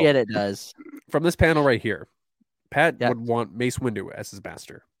 No decades. shit, it does. From this panel right here, Pat Yeah. would want Mace Windu as his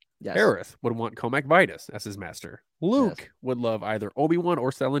master. Yes. Aerith would want Comac Vitus as his master. Luke would love either Obi-Wan or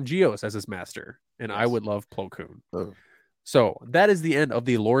Stellan Gios as his master. And I Yes. would love Plo Koon. Ugh. So that is the end of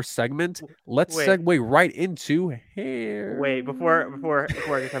the lore segment. Let's Wait. segue right into hair. Wait, before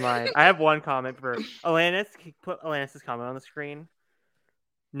I get to mine, I have one comment for Alanis. Can you put Alanis' comment on the screen?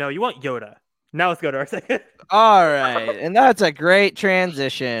 No, you want Yoda. Now let's go to our second. All right, and that's a great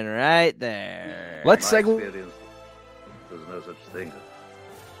transition right there. Let's segue. there's no such thing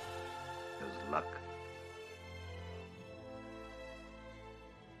as luck.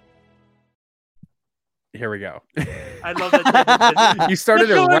 Here we go. I love that. You started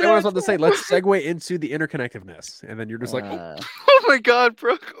it right when I was about to say, let's segue into the interconnectedness. And then you're just like, Oh my god,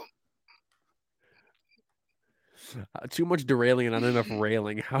 bro. too much derailing and not enough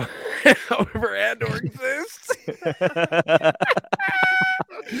railing. However, Andor exists.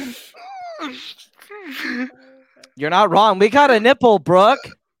 You're not wrong. We got a nipple, Brooke.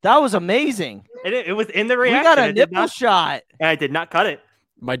 That was amazing. It was in the reaction. We got a nipple shot. And I did not cut it.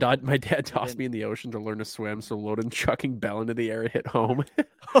 My dad tossed me in the ocean to learn to swim, so Loden chucking Bell into the air hit home.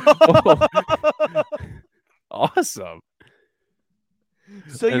 Awesome.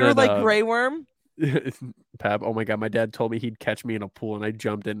 So And you're then, like Grey Worm? Pab, oh my god, my dad told me he'd catch me in a pool and I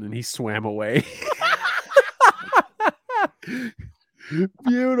jumped in and he swam away.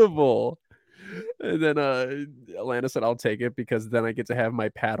 Beautiful. And then Alana said, I'll take it because then I get to have my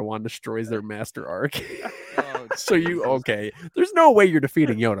Padawan destroys their master arc. Oh, So okay. There's no way you're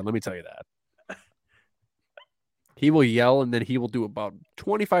defeating Yoda, let me tell you that. He will yell and then he will do about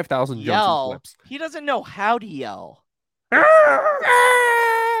 25,000 jumps and yell. flips. He doesn't know how to yell.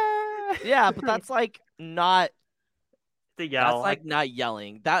 Yeah, but that's like not The yell. that's like not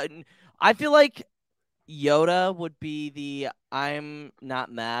yelling. That I feel like Yoda would be the I'm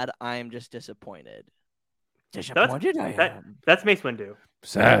not mad, I'm just disappointed. Disappointed I am. That's Mace Windu.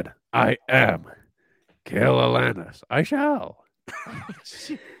 Sad I am. Kill Alanis. I shall.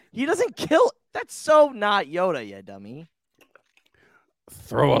 He doesn't kill. That's so not Yoda, you dummy.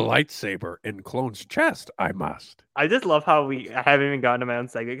 Throw a lightsaber in Clone's chest. I must. I just love how I haven't even gotten to my own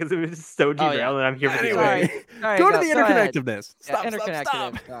segment because it was just so derailed, yeah. and I'm here for the Anyway, segment. Sorry, go to the go ahead. interconnectedness. Yeah, Stop,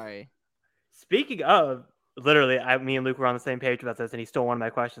 interconnected. Sorry. Speaking of, literally, me and Luke were on the same page about this, and he stole one of my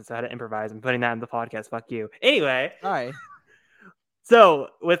questions, so I had to improvise. I'm putting that in the podcast. Fuck you. Anyway, Sorry. so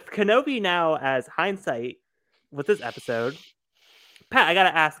with Kenobi now as hindsight with this episode, Pat, I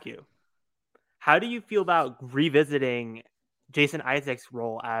gotta ask you, how do you feel about revisiting Jason Isaacs'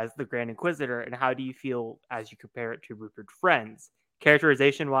 role as the Grand Inquisitor, and how do you feel as you compare it to Rupert Friend's,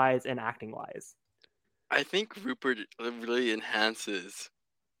 characterization-wise and acting-wise? I think Rupert really enhances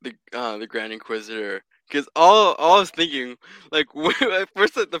the Grand Inquisitor, because all I was thinking, like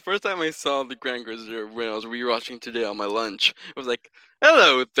the first time I saw the Grand Inquisitor when I was rewatching today on my lunch, I was like,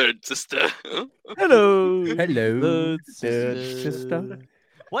 "Hello, third sister." Hello. Hello, Third sister.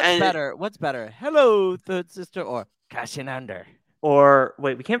 What's better? Hello, third sister, or Cassian Under? Or,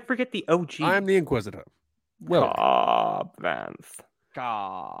 wait, we can't forget the OG. I'm the Inquisitor. Well, Vance. There's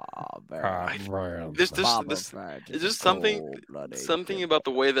just something about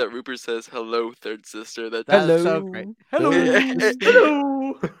the way that Rupert says "hello, third sister" that That's so great. Hello.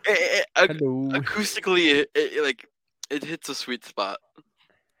 Hello. hello. Acoustically, it hits a sweet spot.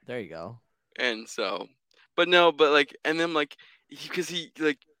 There you go. And so, and then because he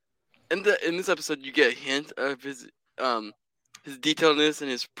in this episode you get a hint of his detailedness and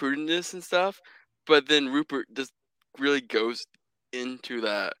his prudentness and stuff, but then Rupert just really goes into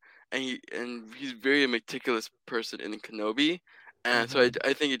that, and he's very meticulous person in Kenobi, and so I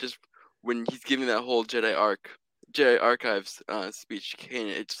think it just, when he's giving that whole Jedi Archives speech to Kanan,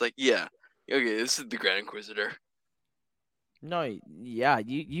 it's like, yeah, okay, this is the Grand Inquisitor. No, yeah,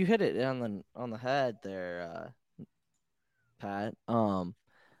 you hit it on the head there, Pat.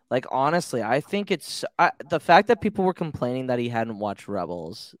 Honestly, I think it's the fact that people were complaining that he hadn't watched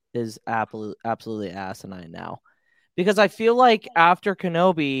Rebels is absolutely asinine now, because I feel like after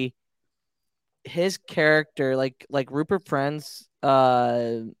Kenobi, his character, like Rupert Friend's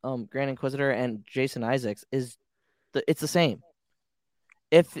Grand Inquisitor and Jason Isaacs, it's the same.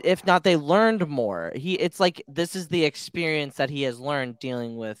 If not, they learned more. It's like this is the experience that he has learned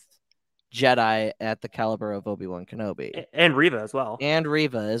dealing with Jedi at the caliber of Obi-Wan Kenobi and Reva as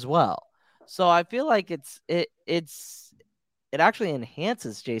well. So I feel like it actually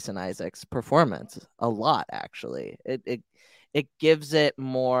enhances Jason Isaacs' performance a lot. Actually, it gives it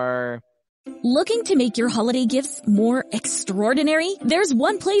more. Looking to make your holiday gifts more extraordinary? There's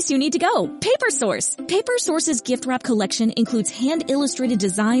one place you need to go. PaperSource. PaperSource's gift wrap collection includes hand-illustrated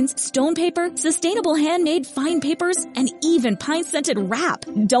designs, stone paper, sustainable handmade fine papers, and even pine-scented wrap.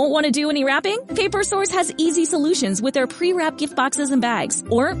 Don't want to do any wrapping? PaperSource has easy solutions with their pre-wrap gift boxes and bags.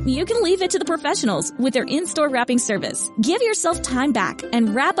 Or you can leave it to the professionals with their in-store wrapping service. Give yourself time back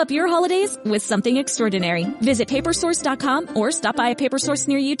and wrap up your holidays with something extraordinary. Visit papersource.com or stop by a PaperSource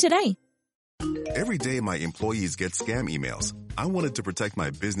near you today. Every day, my employees get scam emails. I wanted to protect my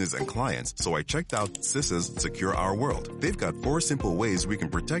business and clients, so I checked out CISA's Secure Our World. They've got 4 simple ways we can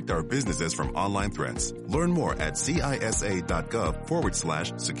protect our businesses from online threats. Learn more at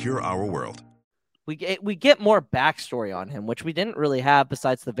CISA.gov/Secure Our World. We get more backstory on him, which we didn't really have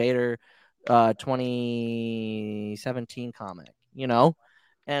besides the Vader 2017 comic,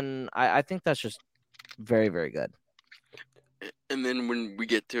 and I think that's just very, very good. And then when we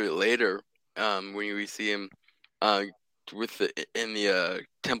get to it later, when we see him in the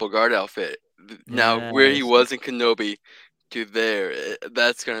Temple Guard outfit, now where he was in Kenobi to there,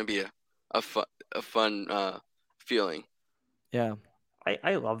 that's gonna be a fun feeling. Yeah.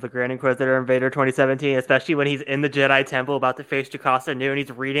 I love the Grand Inquisitor in Vader 2017, especially when he's in the Jedi Temple about to face Jocasta Nu, and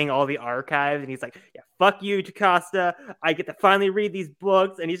he's reading all the archives, and he's like, "Yeah, fuck you, Jocasta! I get to finally read these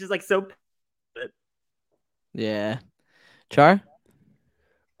books," and he's just like so. Yeah, Char.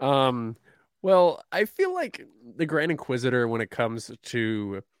 Well, I feel like the Grand Inquisitor, when it comes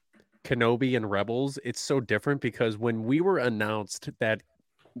to Kenobi and Rebels, it's so different because when we were announced that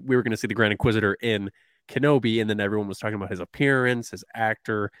we were going to see the Grand Inquisitor in Kenobi, and then everyone was talking about his appearance, his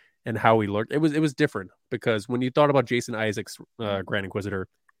actor, and how he looked. It was different because when you thought about Jason Isaacs' Grand Inquisitor,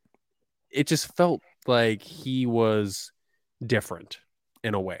 it just felt like he was different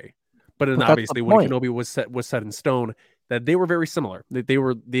in a way. But then obviously, when Kenobi was set in stone, that they were very similar. They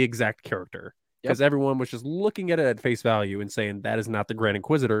were the exact character because everyone was just looking at it at face value and saying that is not the Grand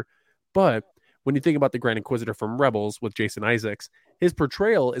Inquisitor. But when you think about the Grand Inquisitor from Rebels with Jason Isaacs, his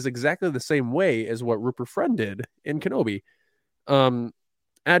portrayal is exactly the same way as what Rupert Friend did in Kenobi. I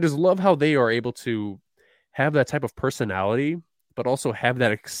just love how they are able to have that type of personality, but also have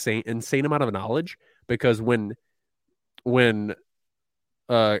that insane amount of knowledge. Because when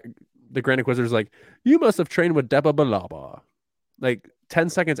the Grand Inquisitor is like, "You must have trained with Deba Balaba," like 10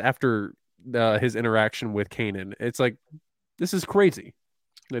 seconds after his interaction with Kanan, it's like, this is crazy.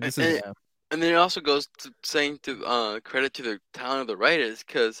 This is. And then it also goes to saying credit to the talent of the writers,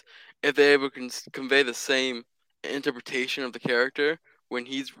 because if they ever can convey the same interpretation of the character when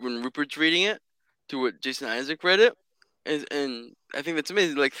Rupert's reading it to what Jason Isaac read it, and I think that's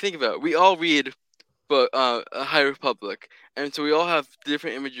amazing. Like, think about it. We all read a High Republic, and so we all have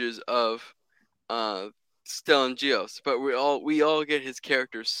different images of Stellan Gios, but we all get his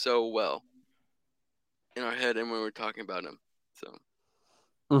character so well in our head and when we're talking about him. So.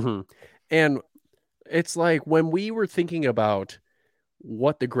 Mm-hmm. And it's like when we were thinking about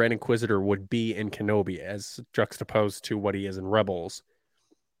what the Grand Inquisitor would be in Kenobi as juxtaposed to what he is in Rebels,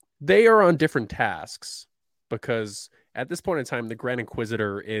 they are on different tasks because at this point in time, the Grand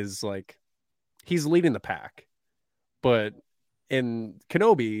Inquisitor is like, he's leading the pack. But in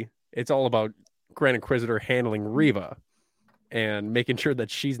Kenobi, it's all about Grand Inquisitor handling Reva and making sure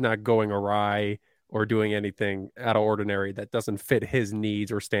that she's not going awry or doing anything out of ordinary that doesn't fit his needs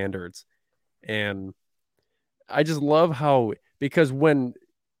or standards. And I just love how, because when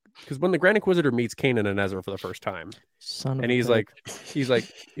the Grand Inquisitor meets Kanan and Ezra for the first time, he's like,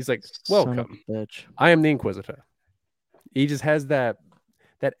 "Welcome, bitch. I am the Inquisitor." He just has that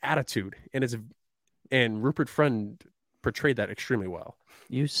attitude, and Rupert Friend portrayed that extremely well.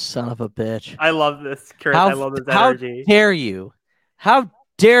 You son of a bitch! I love this, Chris. I love this energy. How dare you? How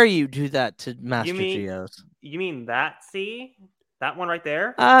dare you do that to Master Geos? You mean that sea? That one right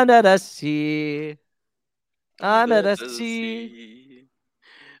there? Under the sea. Under the sea.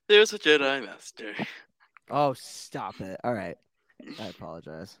 There's a Jedi Master. Oh, stop it. All right. I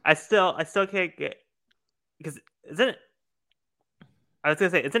apologize. I still can't get, because isn't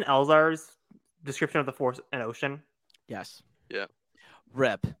Elzar's description of the Force an ocean? Yes. Yeah.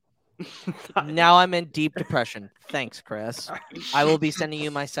 Rip. Now I'm in deep depression. Thanks, Chris. I will be sending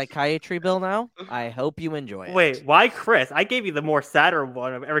you my psychiatry bill now. I hope you enjoy it. Wait, why Chris? I gave you the more sadder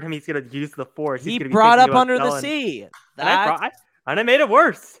one of every time he's going to use the Force. He brought up Under the Sea. And I made it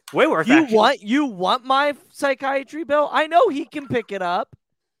worse. Way worse, actually. You want my psychiatry bill? I know he can pick it up.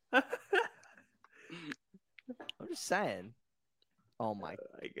 I'm just saying. Oh my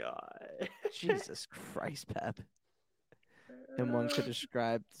God. Jesus Christ, Pep. And one could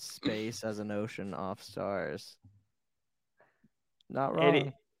describe space as an ocean off stars. Not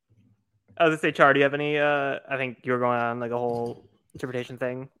wrong. I was going to say, Char, do you have any, I think you were going on like a whole interpretation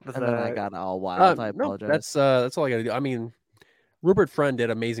thing. And then I got all wild. I apologize. No, that's all I got to do. I mean, Rupert Friend did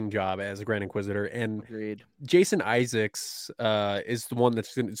an amazing job as a Grand Inquisitor, and Agreed. Jason Isaacs is the one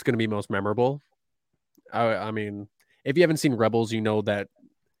that's going to be most memorable. I mean, if you haven't seen Rebels, you know that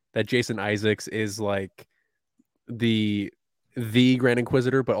Jason Isaacs is like the Grand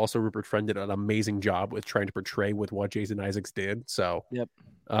Inquisitor, but also Rupert Friend did an amazing job with trying to portray with what Jason Isaacs did. So, yep.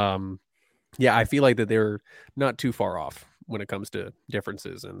 Yeah, I feel like that they're not too far off when it comes to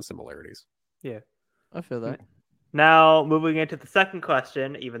differences and similarities. Yeah. I feel that. Now moving into the second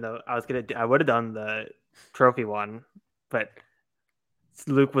question, even though I would have done the trophy one, but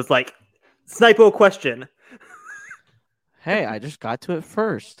Luke was like, "Snipo question." Hey, I just got to it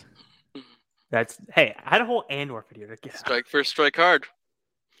first. Hey, I had a whole Andor video to get out. Strike first, strike hard.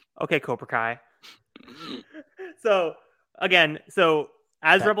 Okay, Cobra Kai. So again,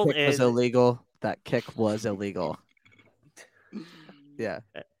 as That Rebels kick was is illegal. That kick was illegal. Yeah.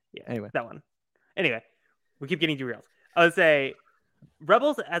 yeah, Anyway. that one. Anyway, we keep getting derailed. I would say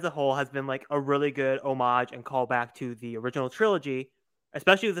Rebels as a whole has been like a really good homage and callback to the original trilogy,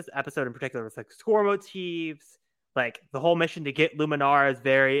 especially with this episode in particular with like score motifs. Like the whole mission to get Luminar is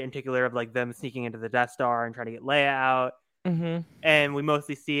very particular of like them sneaking into the Death Star and trying to get Leia out. Mm-hmm. And we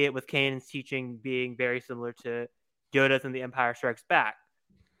mostly see it with Kanan's teaching being very similar to Yoda's in The Empire Strikes Back.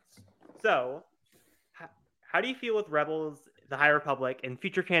 So, how do you feel with Rebels, The High Republic, and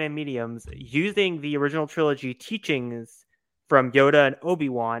future canon mediums using the original trilogy teachings from Yoda and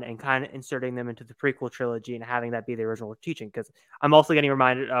Obi-Wan and kind of inserting them into the prequel trilogy and having that be the original teaching? Because I'm also getting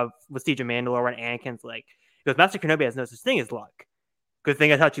reminded of with Siege of Mandalore when Anakin's like, because Master Kenobi has no such thing as luck. Good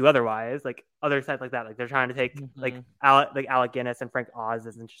thing I taught you otherwise. Like other sites like that, like they're trying to take like Alec Guinness and Frank Oz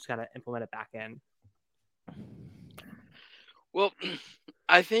and just kind of implement it back in. Well,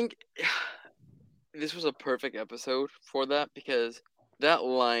 I think this was a perfect episode for that because that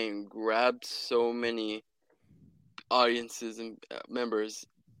line grabbed so many audiences and members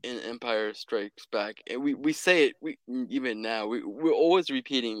in Empire Strikes Back, and we say it. Even now we're always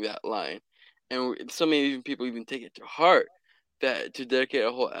repeating that line, and so many people even take it to heart. That to dedicate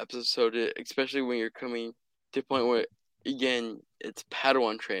a whole episode to, especially when you're coming to a point where, again, it's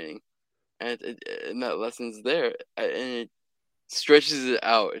Padawan training, and that lesson's there, and it stretches it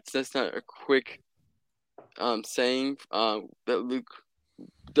out. It's just not a quick saying that Luke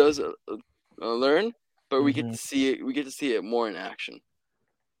does learn, but we get to see it. We get to see it more in action.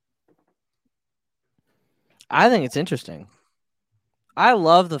 I think it's interesting. I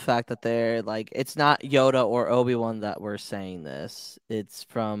love the fact that they're like, it's not Yoda or Obi-Wan that were saying this. It's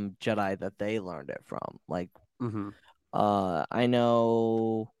from Jedi that they learned it from. Like, I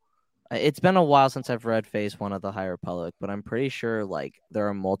know it's been a while since I've read Phase 1 of the High Republic, but I'm pretty sure like there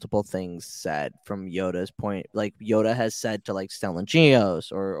are multiple things said from Yoda's point. Like Yoda has said to like Stellan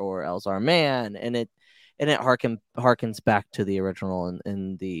Gios or Elzar Mann, and it harkens back to the original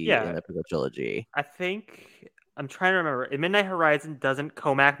in the prequel trilogy. I think I'm trying to remember. In Midnight Horizon, doesn't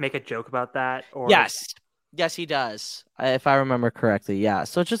Comac make a joke about that? Or Yes, he does. If I remember correctly, yeah.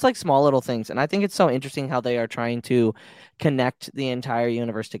 So it's just like small little things, and I think it's so interesting how they are trying to connect the entire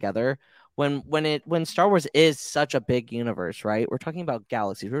universe together. When Star Wars is such a big universe, right? We're talking about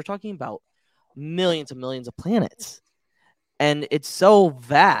galaxies. We're talking about millions and millions of planets, and it's so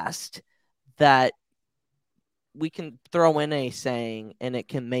vast that we can throw in a saying, and it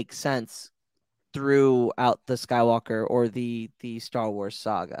can make sense throughout the Skywalker or the Star Wars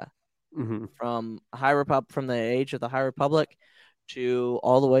saga, from the age of the High Republic to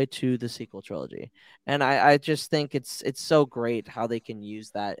all the way to the sequel trilogy. And I just think it's so great how they can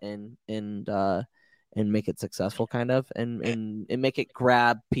use that and make it successful, kind of, and make it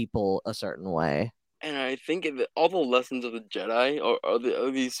grab people a certain way. And I think all the lessons of the Jedi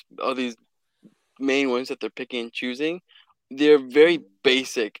are these main ones that they're picking and choosing. They're very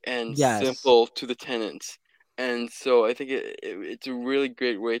basic and simple to the tenets, and so I think it's a really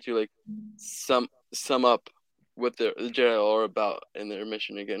great way to like sum up what the Jedi are about in their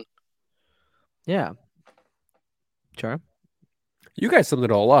mission again. Yeah, sure. You guys summed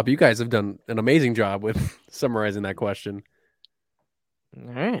it all up. You guys have done an amazing job with summarizing that question.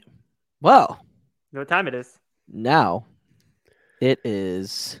 All right. Well, you know what time it is? Now, it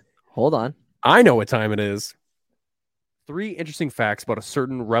is. Hold on. I know what time it is. 3 interesting facts about a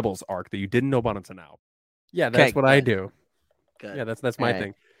certain Rebels arc that you didn't know about until now. Yeah, that's what I do. Good. Yeah, that's my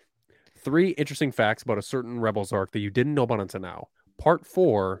thing. 3 interesting facts about a certain Rebels arc that you didn't know about until now. Part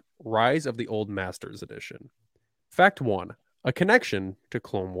 4, Rise of the Old Masters Edition. Fact 1, a connection to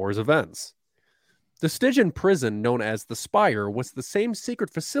Clone Wars events. The Stygian prison known as the Spire was the same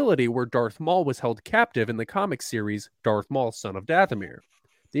secret facility where Darth Maul was held captive in the comic series Darth Maul, Son of Dathomir.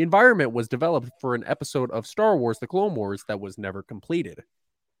 The environment was developed for an episode of Star Wars The Clone Wars that was never completed.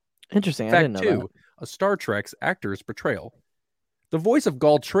 Interesting. Fact I didn't know 2, a Star Trek's actor's portrayal. The voice of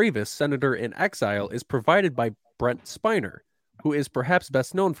Gul Travis, Senator in Exile, is provided by Brent Spiner, who is perhaps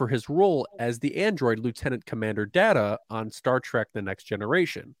best known for his role as the android Lieutenant Commander Data on Star Trek The Next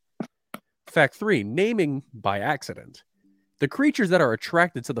Generation. Fact 3, naming by accident. The creatures that are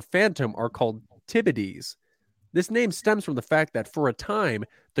attracted to the Phantom are called Tibides. This name stems from the fact that for a time,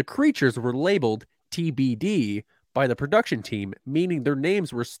 the creatures were labeled TBD by the production team, meaning their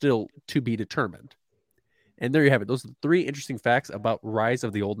names were still to be determined. And there you have it. Those are 3 interesting facts about Rise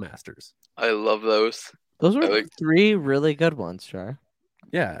of the Old Masters. I love those. Those were 3 really good ones, Char.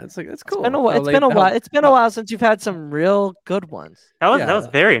 Yeah, it's cool. It's been a while. It's been a while since you've had some real good ones. That was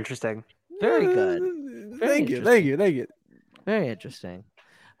very interesting. Very good. Thank you. Very interesting.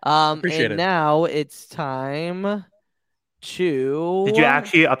 Appreciate it. Now it's time to. Did you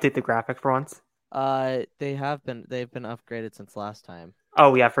actually update the graphic for once? They've been upgraded since last time.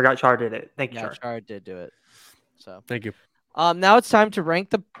 Oh yeah, I forgot Char did it. Thank you, Yeah, Char. Char did do it. So thank you. Now it's time to rank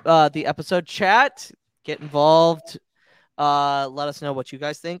the episode. Chat, get involved. Let us know what you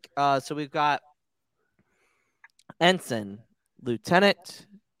guys think. So we've got Ensign, Lieutenant,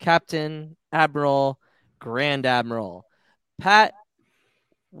 Captain, Admiral, Grand Admiral. Pat,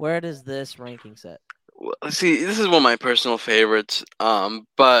 where does this ranking sit? Well, see, this is one of my personal favorites.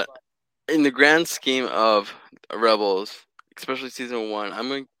 But in the grand scheme of Rebels, especially season 1, I'm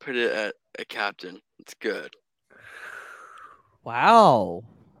going to put it at a captain. It's good. Wow.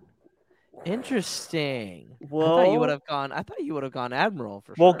 Interesting. Well, I thought you would have gone Admiral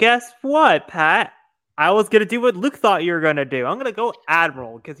for sure. Well, guess what, Pat? I was gonna do what Luke thought you were gonna do. I'm gonna go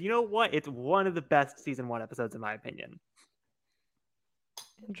Admiral because you know what? It's one of the best season 1 episodes in my opinion.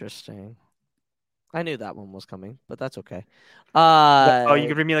 Interesting. I knew that one was coming, but that's okay. You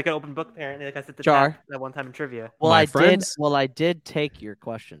could read me like an open book, apparently, like I said Char. that one time in trivia. Well, My I did take your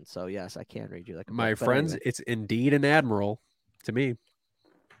question, so yes, I can read you like a My book, but friends, anyway. it's indeed an Admiral to me.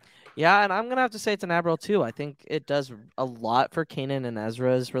 Yeah, and I'm gonna have to say it's an Admiral too. I think it does a lot for Kanan and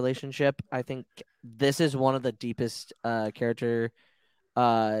Ezra's relationship. I think this is one of the deepest character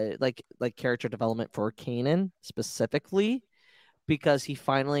character development for Kanan specifically, because he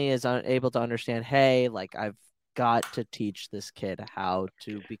finally is able to understand, hey, like I've got to teach this kid how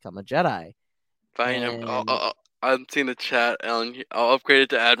to become a Jedi. Fine, I'm seeing the chat, Ellen. I'll upgrade it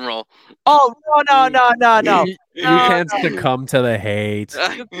to Admiral. Oh no! You can't succumb to the hate.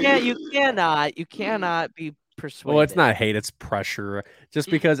 You cannot be persuaded. Well, it's not hate; it's pressure. Just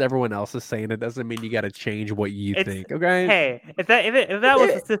because everyone else is saying it doesn't mean you got to change what you think. Okay? Hey, if that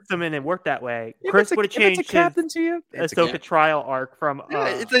was the system and it worked that way, Chris would have changed his captain to you. Ahsoka trial arc from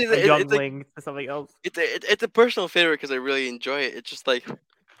a youngling to something else. It's a personal favorite because I really enjoy it. It's just like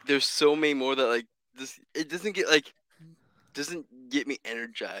there's so many more that like this. It doesn't get me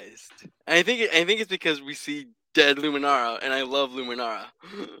energized. And I think it's because we see dead Luminara, and I love Luminara.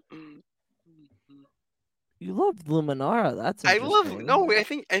 You love Luminara. That's I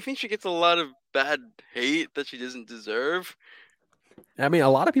interesting. think she gets a lot of bad hate that she doesn't deserve. I mean, a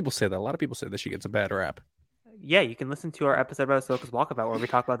lot of people say that. A lot of people say that she gets a bad rap. Yeah, you can listen to our episode about Ahsoka's Walkabout where we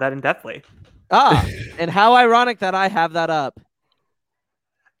talk about that in depthly. And how ironic that I have that up.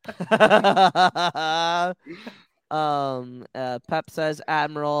 Pep says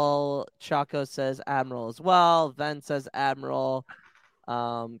Admiral. Chaco says Admiral as well. Ven says Admiral.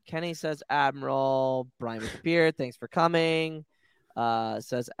 Kenny says Admiral. Brian with the beard, thanks for coming.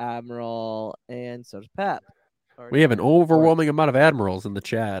 Says Admiral, and so does Pep. We have an overwhelming amount of admirals in the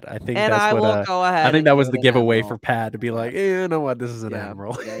chat. I think And that's I what. will go ahead I think and that was give the it an giveaway admiral. for Pat to be like, you know what, this is an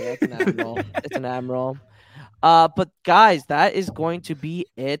admiral. Yeah, it's an admiral. It's an admiral. But guys, that is going to be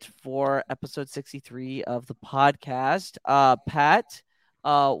it for episode 63 of the podcast. Pat,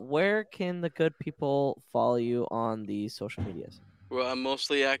 where can the good people follow you on the social medias? Well, I'm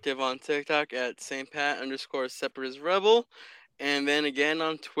mostly active on TikTok at SaintPat_SeparatistRebel, and then again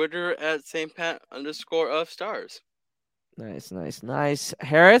on Twitter at SaintPat_of_stars. Nice.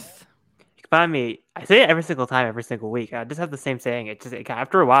 Harith? You can find me. I say it every single time, every single week. I just have the same saying. It just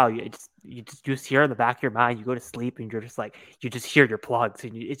after a while, you just hear in the back of your mind. You go to sleep and you're just like you just hear your plugs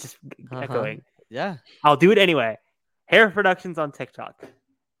and it's just echoing. Yeah, I'll do it anyway. Harif Productions on TikTok.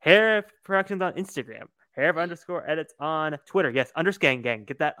 Harif Productions on Instagram. Harif_edits on Twitter. Yes, _gang.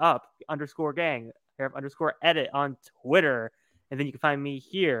 Get that up. _gang. Harif_edit on Twitter. And then you can find me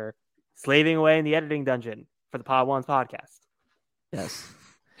here, slaving away in the editing dungeon for the Pod Ones podcast.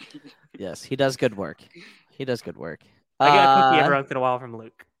 Yes, he does good work. I get a cookie every once in a while from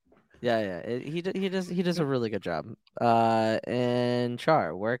Luke. Yeah. He does a really good job. And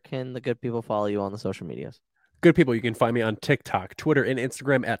Char, where can the good people follow you on the social medias? Good people, you can find me on TikTok, Twitter, and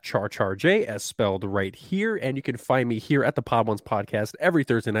Instagram at CharCharJ, as spelled right here. And you can find me here at the Pod Ones podcast every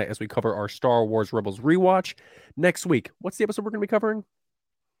Thursday night as we cover our Star Wars Rebels rewatch. Next week, what's the episode we're going to be covering?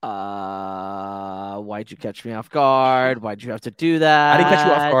 Why'd you catch me off guard? Why'd you have to do that? I didn't catch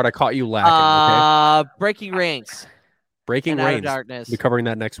you off guard. I caught you lacking. Okay. Breaking Ranks. Breaking and Out of Reigns. Darkness. We're covering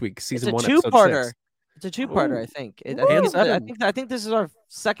that next week. Season It's a 1, episode two-parter. 6. It's a two-parter, I think. And I 7. think this is our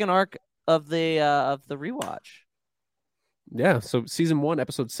second arc of the rewatch. Yeah, so season 1,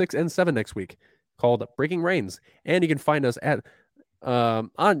 episode 6 and 7 next week, called Breaking Reigns. And you can find us at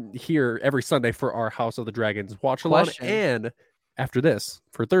on here every Sunday for our House of the Dragons watch along. And after this,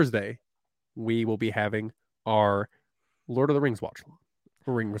 for Thursday, we will be having our Lord of the Rings watch along.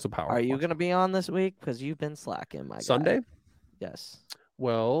 Rings of Power. Are you going to be on this week? Because you've been slacking, my Sunday? guy. Yes.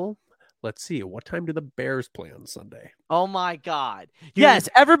 Well, let's see. What time do the Bears play on Sunday? Oh my God. Yes,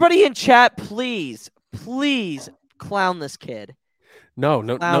 everybody in chat, please clown this kid. No.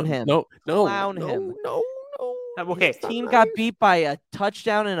 Clown him. No. Okay. His team got beat by a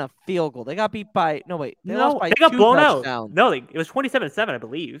touchdown and a field goal. They got beat by they lost by they got 2 blown touchdowns. out. No, it was 27-7, I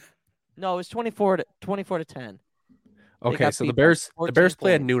believe. No, it was 24 to 10. Okay, so the Bears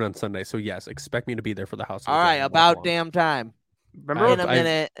play at noon on Sunday. So yes, expect me to be there for the House. All right, about damn time. Remember in a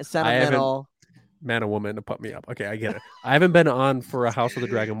minute, sentimental. Man, a woman to put me up. Okay, I get it. I haven't been on for a House of the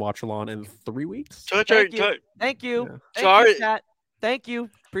Dragon watch along in 3 weeks. Thank you. Yeah. Thank you.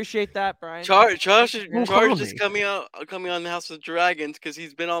 Appreciate that, Brian. Charge is coming on the House of the Dragons because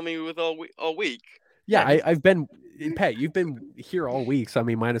he's been on me with all week. Yeah, I've been Pat. You've been here all week, so I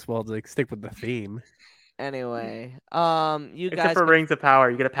mean, might as well stick with the theme. Anyway, Except for Rings of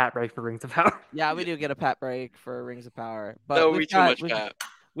Power, you get a Pat break for Rings of Power. Yeah, we do get a Pat break for Rings of Power, but that would be too much Pat.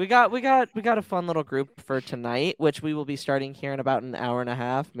 We got a fun little group for tonight, which we will be starting here in about an hour and a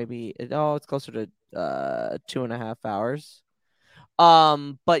half. Maybe it's closer to 2.5 hours.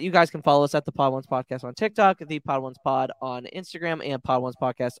 But you guys can follow us at the Pod Ones Podcast on TikTok, the Pod Ones Pod on Instagram, and Pod Ones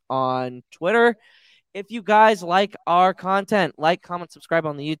Podcast on Twitter. If you guys like our content, like, comment, subscribe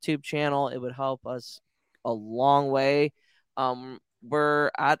on the YouTube channel. It would help us a long way.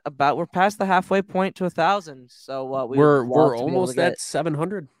 We're past the halfway point to 1,000. So we're almost at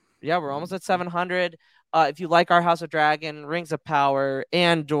 700. Yeah, we're almost at 700. If you like our House of Dragon, Rings of Power,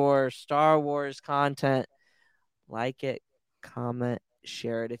 Andor, Star Wars content, like it, comment,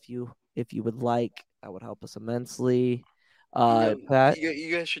 share it if you would like. That would help us immensely. Pat,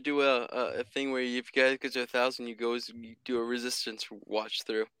 you guys should do a thing where if you guys get to 1,000, you do a Resistance watch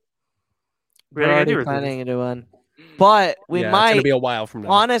through. We're already planning to do one, but we might. It's gonna be a while from now.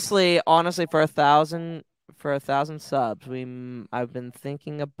 Honestly, for 1,000 subs, I've been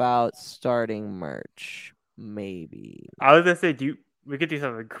thinking about starting merch. Maybe I was gonna say, we could do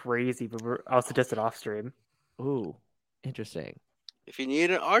something crazy, but I'll suggest it off stream. Ooh, interesting. If you need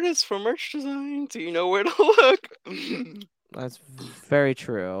an artist for merch design, do you know where to look? That's very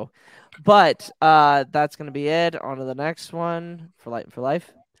true. But that's gonna be it. On to the next one for Light and for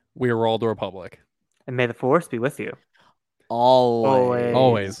Life. We are all the Republic. And may the Force be with you.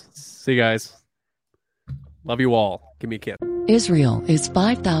 Always. See you guys. Love you all. Give me a kiss. Israel is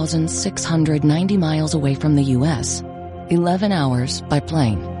 5,690 miles away from the U.S., 11 hours by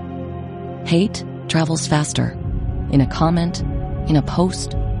plane. Hate travels faster. In a comment, in a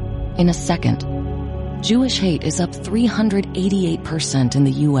post, in a second. Jewish hate is up 388% in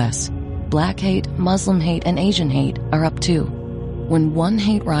the U.S. Black hate, Muslim hate, and Asian hate are up too. When one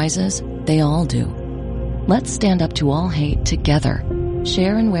hate rises, they all do. Let's stand up to all hate together.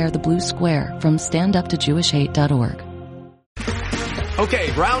 Share and wear the blue square from standuptojewishhate.org.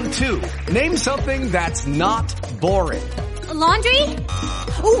 Okay, round 2. Name something that's not boring. A laundry?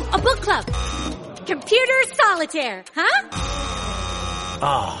 Ooh, a book club. Computer solitaire, huh?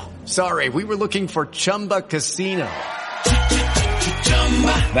 Ah, sorry, we were looking for Chumba Casino.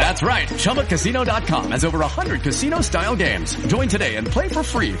 That's right. ChumbaCasino.com has over 100 casino-style games. Join today and play for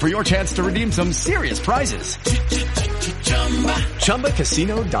free for your chance to redeem some serious prizes.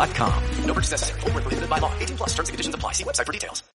 ChumbaCasino.com. No purchase necessary. Void where prohibited by law. 18+ terms and conditions apply. See website for details.